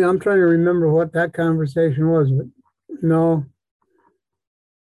 I'm trying to remember what that conversation was, but no,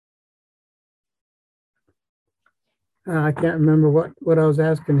 I can't remember what I was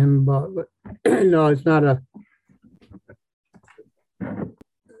asking him about. But no, it's not a.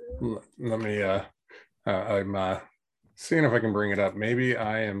 Let me. I'm seeing if I can bring it up. Maybe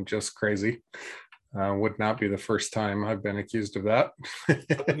I am just crazy. Would not be the first time I've been accused of that.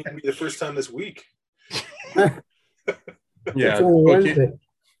 It wouldn't even be the first time this week. Yeah, It's only Wednesday.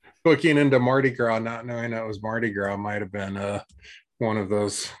 Booking into Mardi Gras, not knowing it was Mardi Gras, might have been one of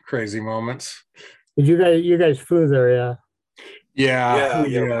those crazy moments. Did you guys flew there? Yeah. Yeah.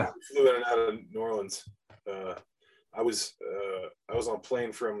 We flew in and out of New Orleans. I was on a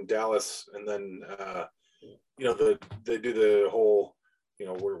plane from Dallas, and then they do the whole,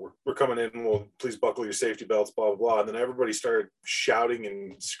 we're coming in, well, please buckle your safety belts, blah blah blah, and then everybody started shouting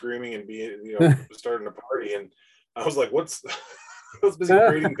and screaming and being, starting a party, and I was like, what's I was busy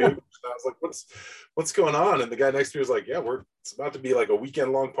grading papers, and I was like, what's going on? And the guy next to me was like, yeah, it's about to be like a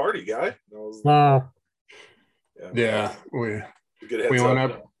weekend long party, guy. And I was Wow. Yeah, we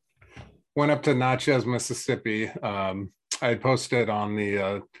went up to Natchez, Mississippi. I had posted on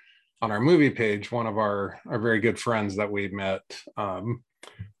the on our movie page, one of our very good friends that we met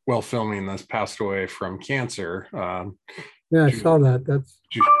while filming this passed away from cancer. Yeah, I saw that. That's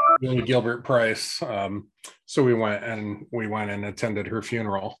Julie Gilbert Price. So we went and attended her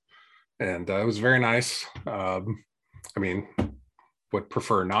funeral, and it was very nice. I mean, would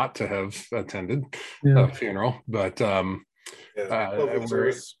prefer not to have attended a funeral, but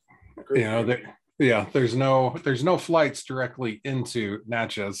there's no flights directly into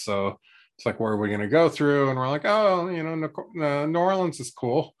Natchez, so it's like, where are we going to go through? And we're like, oh, New Orleans is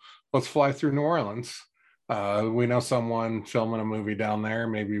cool, let's fly through New Orleans. We know someone filming a movie down there,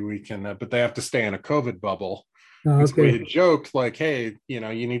 maybe we can, but they have to stay in a COVID bubble. okay. So we had joked like, hey, you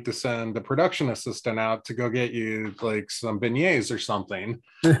need to send a production assistant out to go get you like some beignets or something.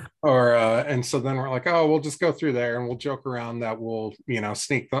 Or and so then we're like, oh, we'll just go through there and we'll joke around that we'll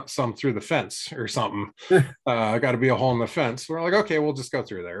sneak some through the fence or something. Got to be a hole in the fence. We're like, okay, we'll just go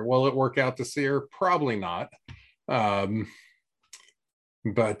through there. Will it work out to see her? Probably not. But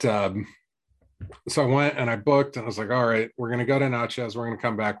so I went and I booked, and I was like, all right, we're gonna go to Natchez, we're gonna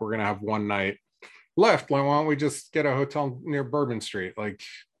come back, we're gonna have one night left. Like, why don't we just get a hotel near Bourbon Street? Like,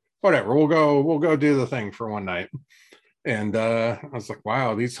 whatever, we'll go do the thing for one night. And I was like,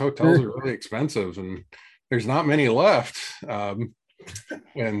 wow, these hotels are really expensive, and there's not many left. So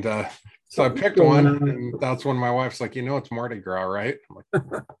I picked one, and that's when my wife's like, it's Mardi Gras, right?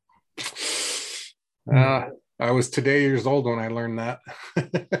 I'm like, I was today years old when I learned that.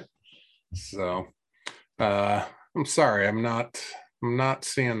 So I'm sorry, I'm not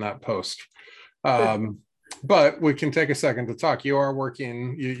seeing that post. But we can take a second to talk. You are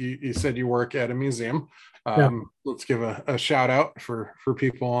working, you said you work at a museum. Let's give a shout out for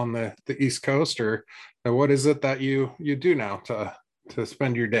people on the East Coast, or what is it that you do now to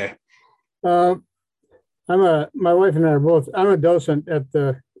spend your day? I My wife and I are both, I'm a docent at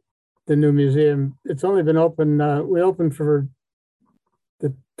the new museum. It's only been open, we opened for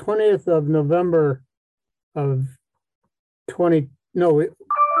the 20th of November of 20, no, we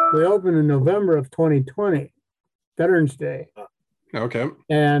opened in November of 2020, Veterans Day. Okay.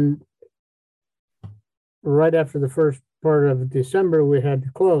 And right after the first part of December, we had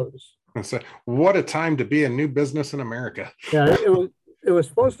to close. So, what a time to be a new business in America. Yeah, it was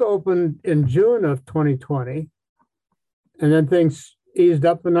supposed to open in June of 2020. And then things eased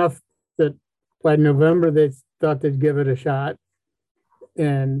up enough that by November, they thought they'd give it a shot.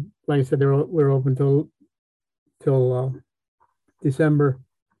 And like I said, we're open till December.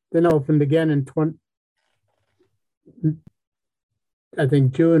 Then opened again in I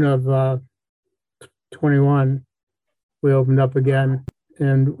think June of 21. We opened up again,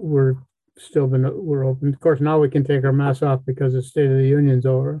 and we're open. Of course, now we can take our masks off because the State of the Union's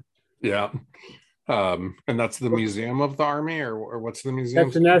over. Yeah. And that's the Museum of the Army, or what's the museum?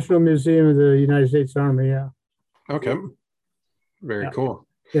 That's the National Museum of the United States Army. Yeah. Okay. Very cool.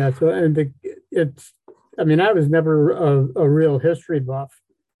 Yeah. So, and I mean, I was never a real history buff,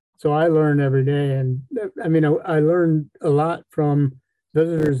 so I learn every day. And I mean, I learned a lot from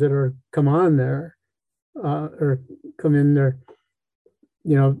visitors that come on there, or come in there,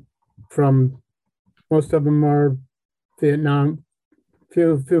 from, most of them are Vietnam,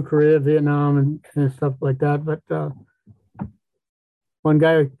 few Korea, Vietnam, and stuff like that. But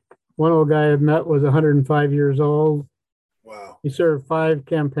one old guy I met was 105 years old. Wow. He served 5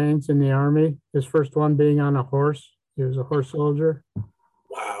 campaigns in the Army. His first one being on a horse. He was a horse soldier.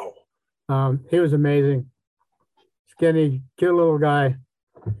 Wow. He was amazing. Skinny, cute little guy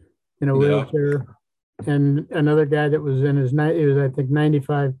in a wheelchair. And another guy that was in his he was, I think,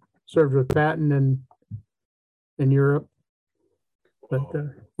 95, served with Patton in Europe. But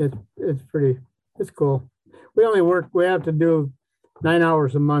it's cool. We have to do 9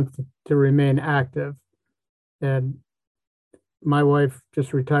 hours a month to remain active. And my wife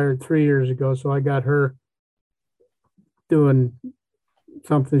just retired 3 years ago, so I got her doing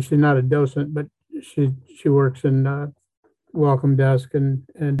something. She's not a docent, but she works in welcome desk and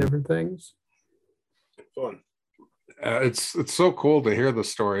different things. Fun. It's so cool to hear the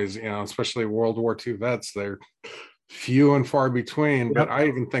stories, especially World War II vets. They're few and far between. Yep. But I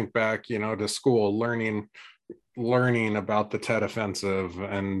even think back, to school, learning about the Tet Offensive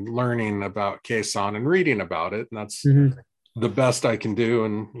and learning about Khe Sanh and reading about it. And that's the best I can do.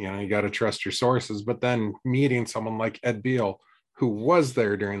 And, you got to trust your sources. But then meeting someone like Ed Beale, who was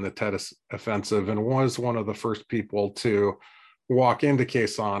there during the Tet Offensive and was one of the first people to walk into Khe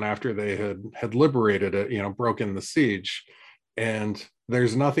Sanh after they had liberated it, broken the siege. And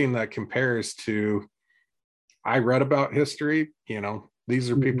there's nothing that compares to, I read about history, these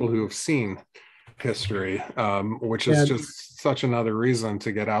are people who have seen history, which is just such another reason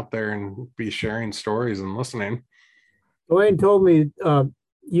to get out there and be sharing stories and listening. Dwayne told me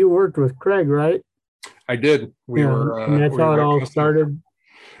you worked with Craig, right? I did. We were. And that's how it all started.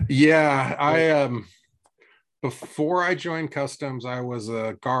 Yeah, before I joined Customs, I was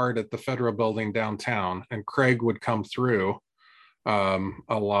a guard at the Federal Building downtown, and Craig would come through a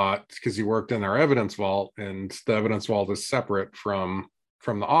lot because he worked in our evidence vault, and the evidence vault is separate from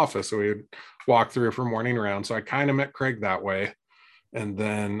the office. So we would walk through for morning round. So I kind of met Craig that way. And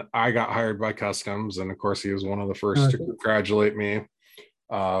then I got hired by Customs. And of course, he was one of the first to congratulate me.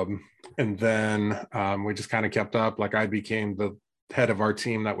 And then we just kind of kept up. Like, I became the head of our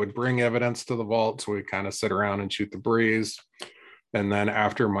team that would bring evidence to the vault. So we kind of sit around and shoot the breeze. And then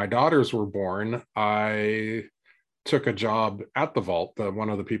after my daughters were born, I took a job at the vault. One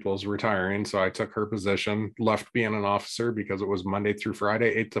of the people is retiring, so I took her position, left being an officer because it was Monday through Friday,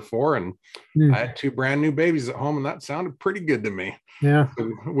 8 to 4, and I had 2 brand new babies at home, and that sounded pretty good to me. Yeah.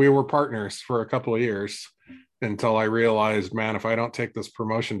 So we were partners for a couple of years until I realized, man, if I don't take this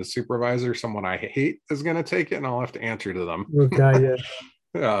promotion to supervisor, someone I hate is going to take it, and I'll have to answer to them. Okay,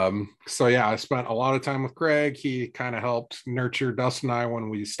 yeah. So yeah, I spent a lot of time with Craig. He kind of helped nurture Dust and I when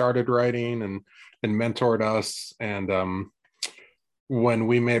we started writing and mentored us. And when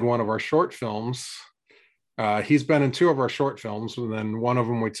we made one of our short films, he's been in 2 of our short films, and then one of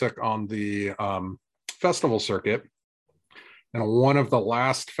them we took on the festival circuit. And one of the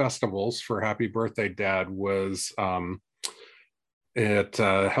last festivals for Happy Birthday Dad was held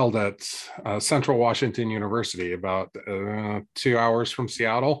at Central Washington University, about 2 hours from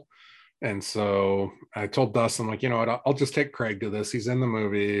Seattle. And so I told Dustin, like, you know what, I'll just take Craig to this. He's in the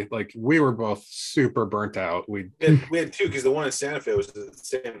movie. Like, we were both super burnt out. We had 2, because the one in Santa Fe was the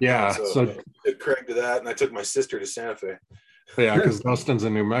same. Yeah. So I took Craig to that, and I took my sister to Santa Fe. Yeah, because Dustin's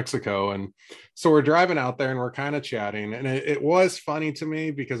in New Mexico. And so we're driving out there and we're kind of chatting. And it was funny to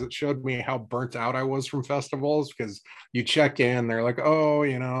me because it showed me how burnt out I was from festivals. Because you check in, they're like, oh,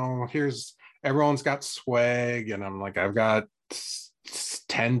 here's everyone's got swag. And I'm like, I've got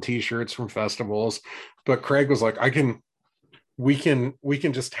 10 t-shirts from festivals. But Craig was like, we can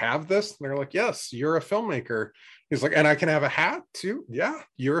just have this. And they're like, yes, you're a filmmaker. He's like, and I can have a hat too. Yeah,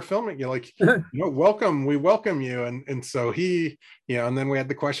 you're a filmmaker. You're like, welcome. We welcome you. And so he, and then we had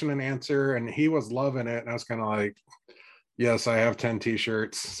the question and answer, and he was loving it. And I was kind of like, yes, I have 10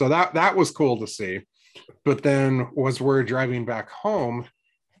 t-shirts. So that was cool to see. But then as we're driving back home,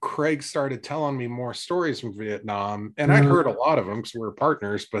 Craig started telling me more stories from Vietnam, and I'd heard a lot of them because we were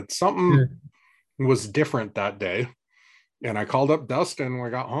partners, but something was different that day. And I called up Dustin when we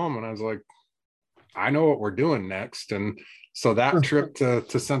got home, and I was like, I know what we're doing next. And so that trip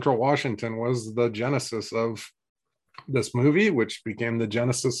to Central Washington was the genesis of this movie, which became the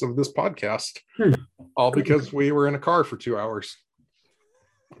genesis of this podcast, all because we were in a car for 2 hours.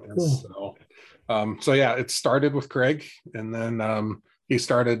 Cool. So yeah, it started with Craig, and then he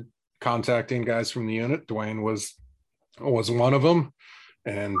started contacting guys from the unit. Dwayne was one of them.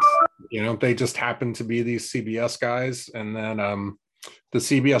 And they just happened to be these CBS guys. And then the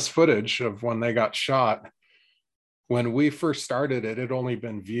CBS footage of when they got shot, when we first started it had only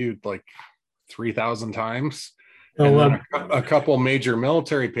been viewed like 3,000 times. And then a couple major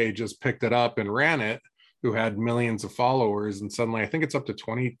military pages picked it up and ran it, who had millions of followers, and suddenly I think it's up to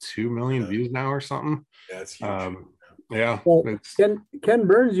 22 million views now or something. Yeah, that's huge. Yeah. Well, Ken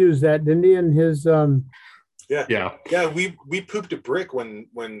Burns used that, didn't he, in his Yeah. We pooped a brick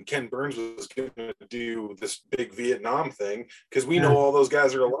when Ken Burns was going to do this big Vietnam thing, because we know all those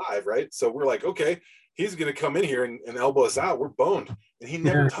guys are alive, right? So we're like, okay, he's going to come in here and elbow us out. We're boned, and he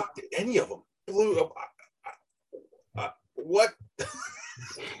never talked to any of them. Blew up. What?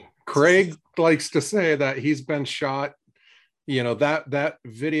 Craig likes to say that he's been shot. That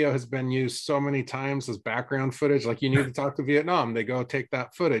video has been used so many times as background footage. Like, you need to talk to Vietnam, they go take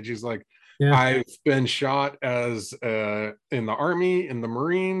that footage. He's like, I've been shot as in the Army, in the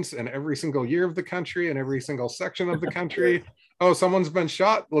Marines, and every single year of the country, and every single section of the country. Oh, someone's been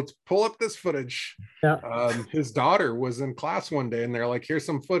shot. Let's pull up this footage. His daughter was in class one day, and they're like, here's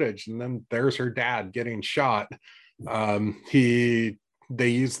some footage. And then there's her dad getting shot. They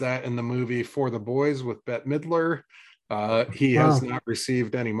used that in the movie For the Boys with Bette Midler. He has not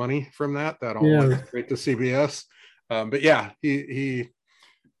received any money from that. That all went straight to CBS. But yeah,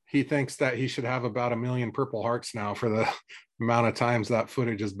 he thinks that he should have about 1 million Purple Hearts now for the amount of times that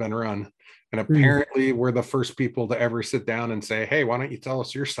footage has been run. And apparently we're the first people to ever sit down and say, hey, why don't you tell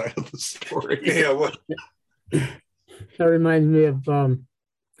us your side of the story? That reminds me of,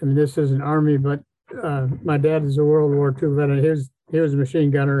 this isn't Army, but my dad is a World War II veteran. He was a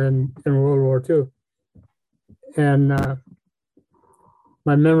machine gunner in World War II. And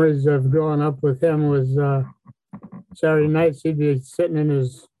my memories of growing up with him was Saturday nights, he'd be sitting in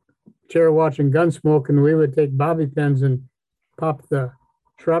his chair watching Gunsmoke, and we would take bobby pins and pop the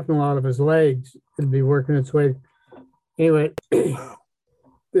shrapnel out of his legs. It'd be working its way. Anyway,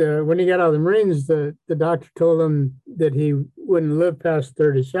 when he got out of the Marines, the doctor told him that he wouldn't live past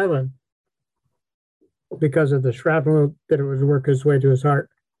 37 because of the shrapnel, that it would work its way to his heart.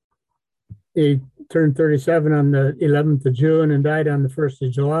 He turned 37 on the 11th of June and died on the 1st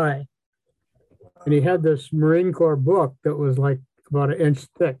of July. And he had this Marine Corps book that was like about 1 inch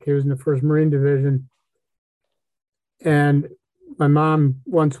thick. He was in the 1st Marine Division. And my mom,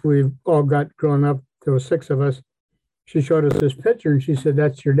 once we all got grown up, there were 6 of us, she showed us this picture, and she said,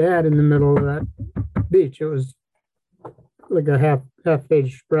 that's your dad in the middle of that beach. It was like a half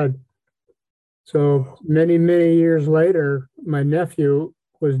page spread. So many, many years later, my nephew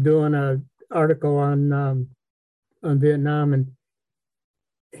was doing an article on Vietnam, and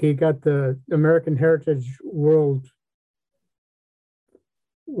he got the American Heritage World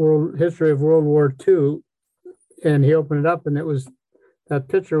History of World War II, and he opened it up, and that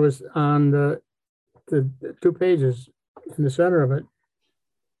picture was on the 2 pages in the center of it.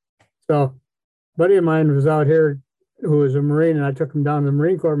 So a buddy of mine was out here who was a Marine, and I took him down to the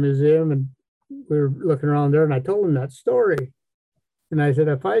Marine Corps Museum, and we were looking around there, and I told him that story. And I said,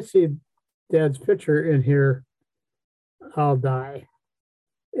 if I see Dad's picture in here, I'll die.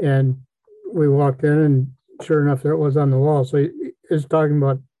 And we walked in, and sure enough, there it was on the wall. So he was talking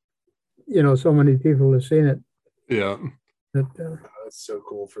about, so many people have seen it. Yeah. That's so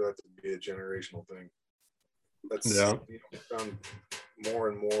cool for that to be a generational thing. That's found more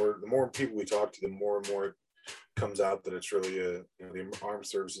and more. The more people we talk to, the more and more it comes out that it's really the armed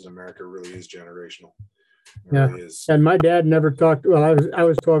services in America really is generational. It Yeah. really is. And my dad never talked. Well, I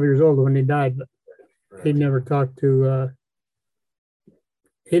was 12 years old when he died, but he never talked to.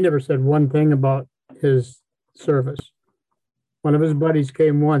 He never said one thing about his service. One of his buddies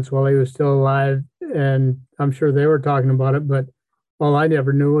came once while he was still alive, and I'm sure they were talking about it, but all I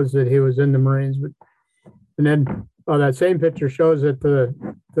never knew was that he was in the Marines. But and then, oh, that same picture shows that the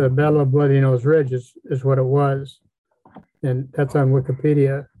Battle of Bloody Nose Ridge is what it was, and that's on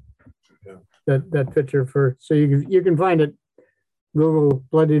Wikipedia. Yeah. That picture so you can find it. Google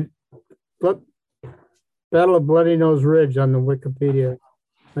Battle of Bloody Nose Ridge on the Wikipedia.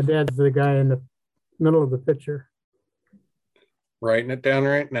 My dad's the guy in the middle of the picture. Writing it down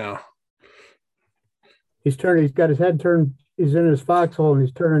right now. He's got his head turned, he's in his foxhole and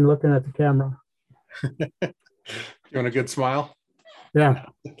he's turning looking at the camera. You want a good smile? Yeah.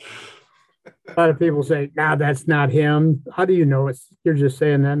 A lot of people say, nah, that's not him. How do you know you're just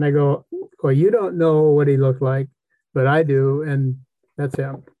saying that? And I go, well, you don't know what he looked like, but I do, and that's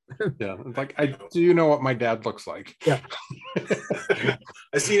him. Yeah. Like, I do know what my dad looks like. Yeah.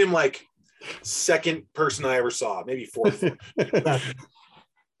 I seen him like second person I ever saw, maybe fourth.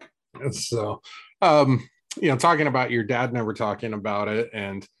 So, talking about your dad never talking about it,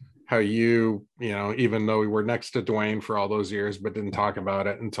 and how even though we were next to Dwayne for all those years, but didn't talk about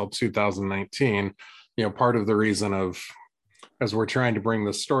it until 2019, part of the reason as we're trying to bring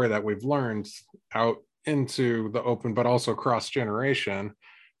the story that we've learned out into the open, but also cross generation,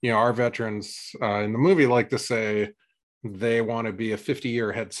 our veterans in the movie like to say they want to be a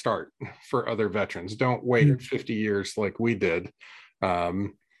 50-year head start for other veterans. Don't wait 50 years like we did.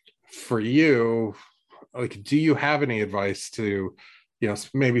 For you, like, do you have any advice to,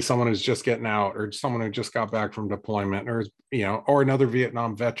 maybe someone who's just getting out, or someone who just got back from deployment, or another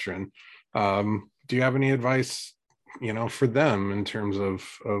Vietnam veteran? Do you have any advice, for them in terms of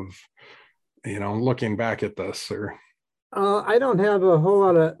looking back at this? Or I don't have a whole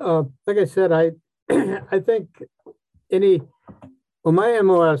lot of, like I said, I think my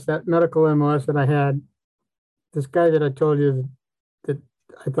MOS, that medical MOS that I had, this guy that I told you that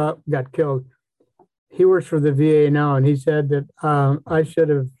I thought got killed, he works for the VA now, and he said that I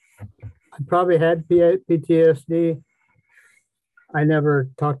probably had PTSD. I never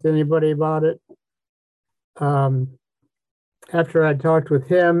talked to anybody about it. After I talked with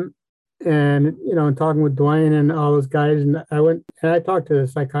him and, talking with Dwayne and all those guys, and I went and I talked to the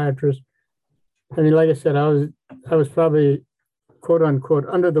psychiatrist. I mean, like I said, I was probably, quote unquote,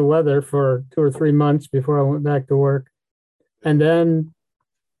 under the weather for 2 or 3 months before I went back to work. And then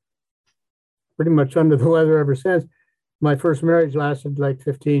pretty much under the weather ever since. My first marriage lasted like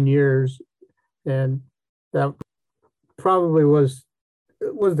 15 years, and that probably was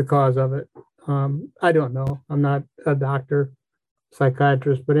the cause of it. I don't know. I'm not a doctor,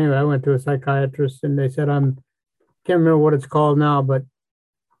 psychiatrist, but anyway, I went to a psychiatrist and they said can't remember what it's called now, but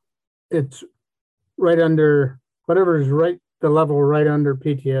it's right under whatever is the level right under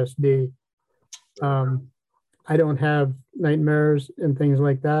PTSD. I don't have nightmares and things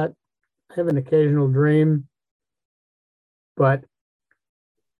like that. I have an occasional dream, but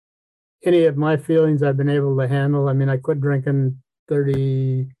any of my feelings I've been able to handle. I mean, I quit drinking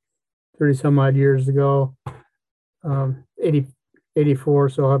 30 some odd years ago, 84,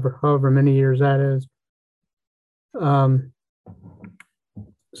 so however many years that is.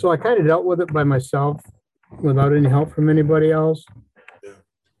 So I kind of dealt with it by myself without any help from anybody else. Yeah.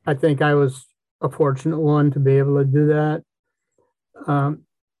 I think I was a fortunate one to be able to do that.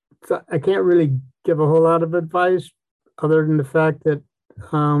 So I can't really give a whole lot of advice other than the fact that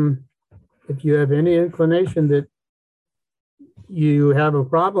if you have any inclination that you have a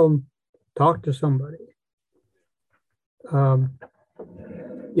problem, talk to somebody. You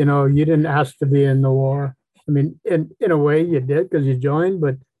didn't ask to be in the war. I mean, in a way you did because you joined,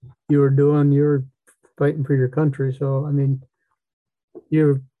 but you were fighting for your country. So, I mean,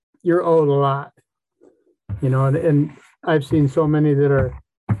 you're owed a lot, and I've seen so many that are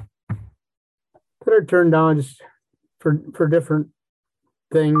turned down just for different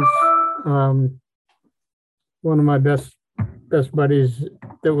things. One of my best buddies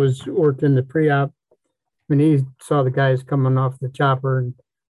that worked in the pre-op, I mean, he saw the guys coming off the chopper, and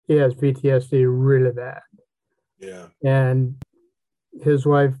he has PTSD really bad. Yeah. And his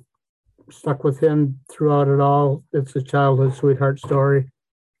wife stuck with him throughout it all. It's a childhood sweetheart story,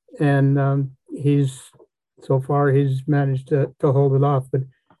 and he's managed to hold it off. But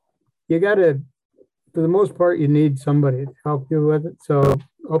you got to, for the most part, you need somebody to help you with it. So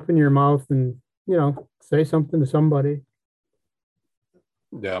open your mouth and, say something to somebody.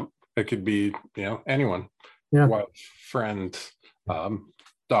 Yeah, it could be, anyone. Yeah. Wife, friend,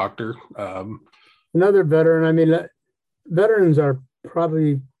 doctor, another veteran. I mean, veterans are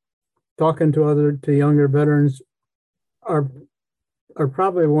probably talking to younger veterans are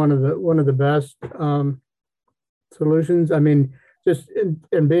probably one of the best solutions. I mean, just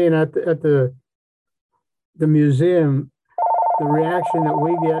in being at the museum, the reaction that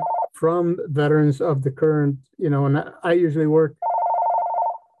we get from veterans of the current, and I usually work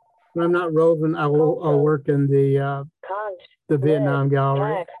when I'm not roving. I'll work in the Vietnam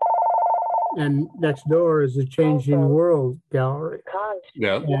gallery, and next door is the Changing World gallery.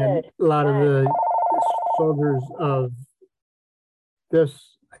 Yeah. And a lot of the soldiers of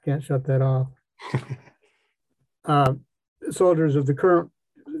this, I can't shut that off. Soldiers of the current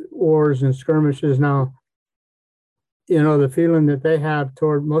wars and skirmishes now, the feeling that they have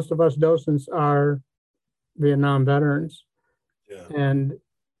toward most of us docents are Vietnam veterans. Yeah. And,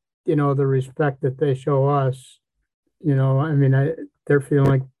 the respect that they show us, I mean, they're feeling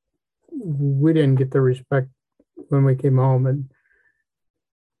like we didn't get the respect when we came home.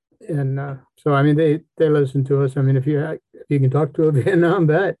 And so, I mean, they listen to us. I mean, if you can talk to a Vietnam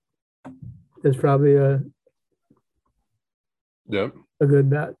vet, it's probably a good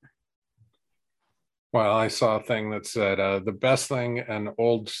bet. Well, I saw a thing that said the best thing an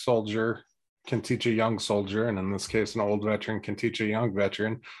old soldier can teach a young soldier, and in this case, an old veteran can teach a young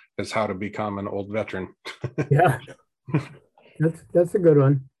veteran, is how to become an old veteran. Yeah, that's a good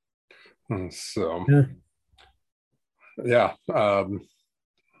one. So, yeah, and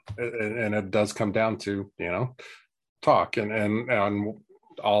it does come down to talk, and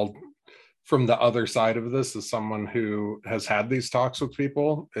all. From the other side of this, as someone who has had these talks with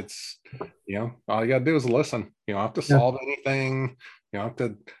people, it's all you gotta do is listen. You don't have to solve anything. You don't have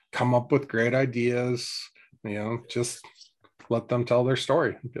to come up with great ideas. Just let them tell their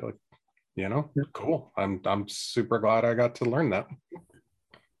story. Be like, cool. I'm super glad I got to learn that.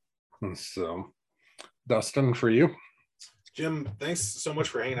 And so, Dustin, for you, Jim, thanks so much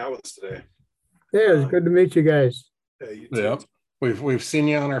for hanging out with us today. Yeah, it was good to meet you guys. Yeah, you too. Yeah. We've seen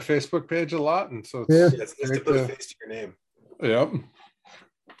you on our Facebook page a lot, and so it's nice to put a face to your name. Yep,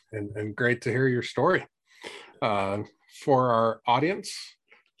 and great to hear your story. For our audience,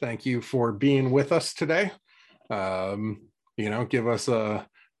 thank you for being with us today. Give us a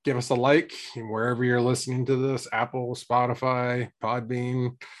like wherever you're listening to this: Apple, Spotify,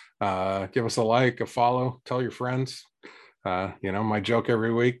 Podbean. Give us a like, a follow, tell your friends. My joke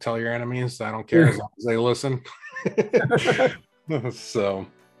every week: tell your enemies. I don't care as long as they listen. So,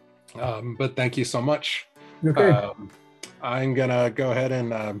 but thank you so much. Okay. I'm gonna go ahead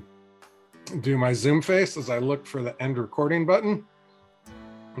and do my Zoom face as I look for the end recording button.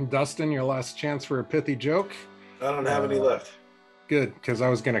 Dustin, your last chance for a pithy joke. I don't have any left. Good, because I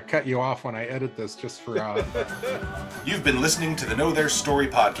was gonna cut you off when I edit this just for. You've been listening to the Know Their Story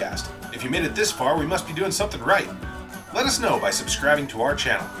podcast. If you made it this far, we must be doing something right. Let us know by subscribing to our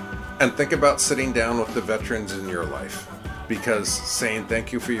channel. And think about sitting down with the veterans in your life, because saying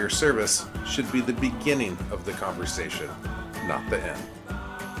thank you for your service should be the beginning of the conversation, not the end.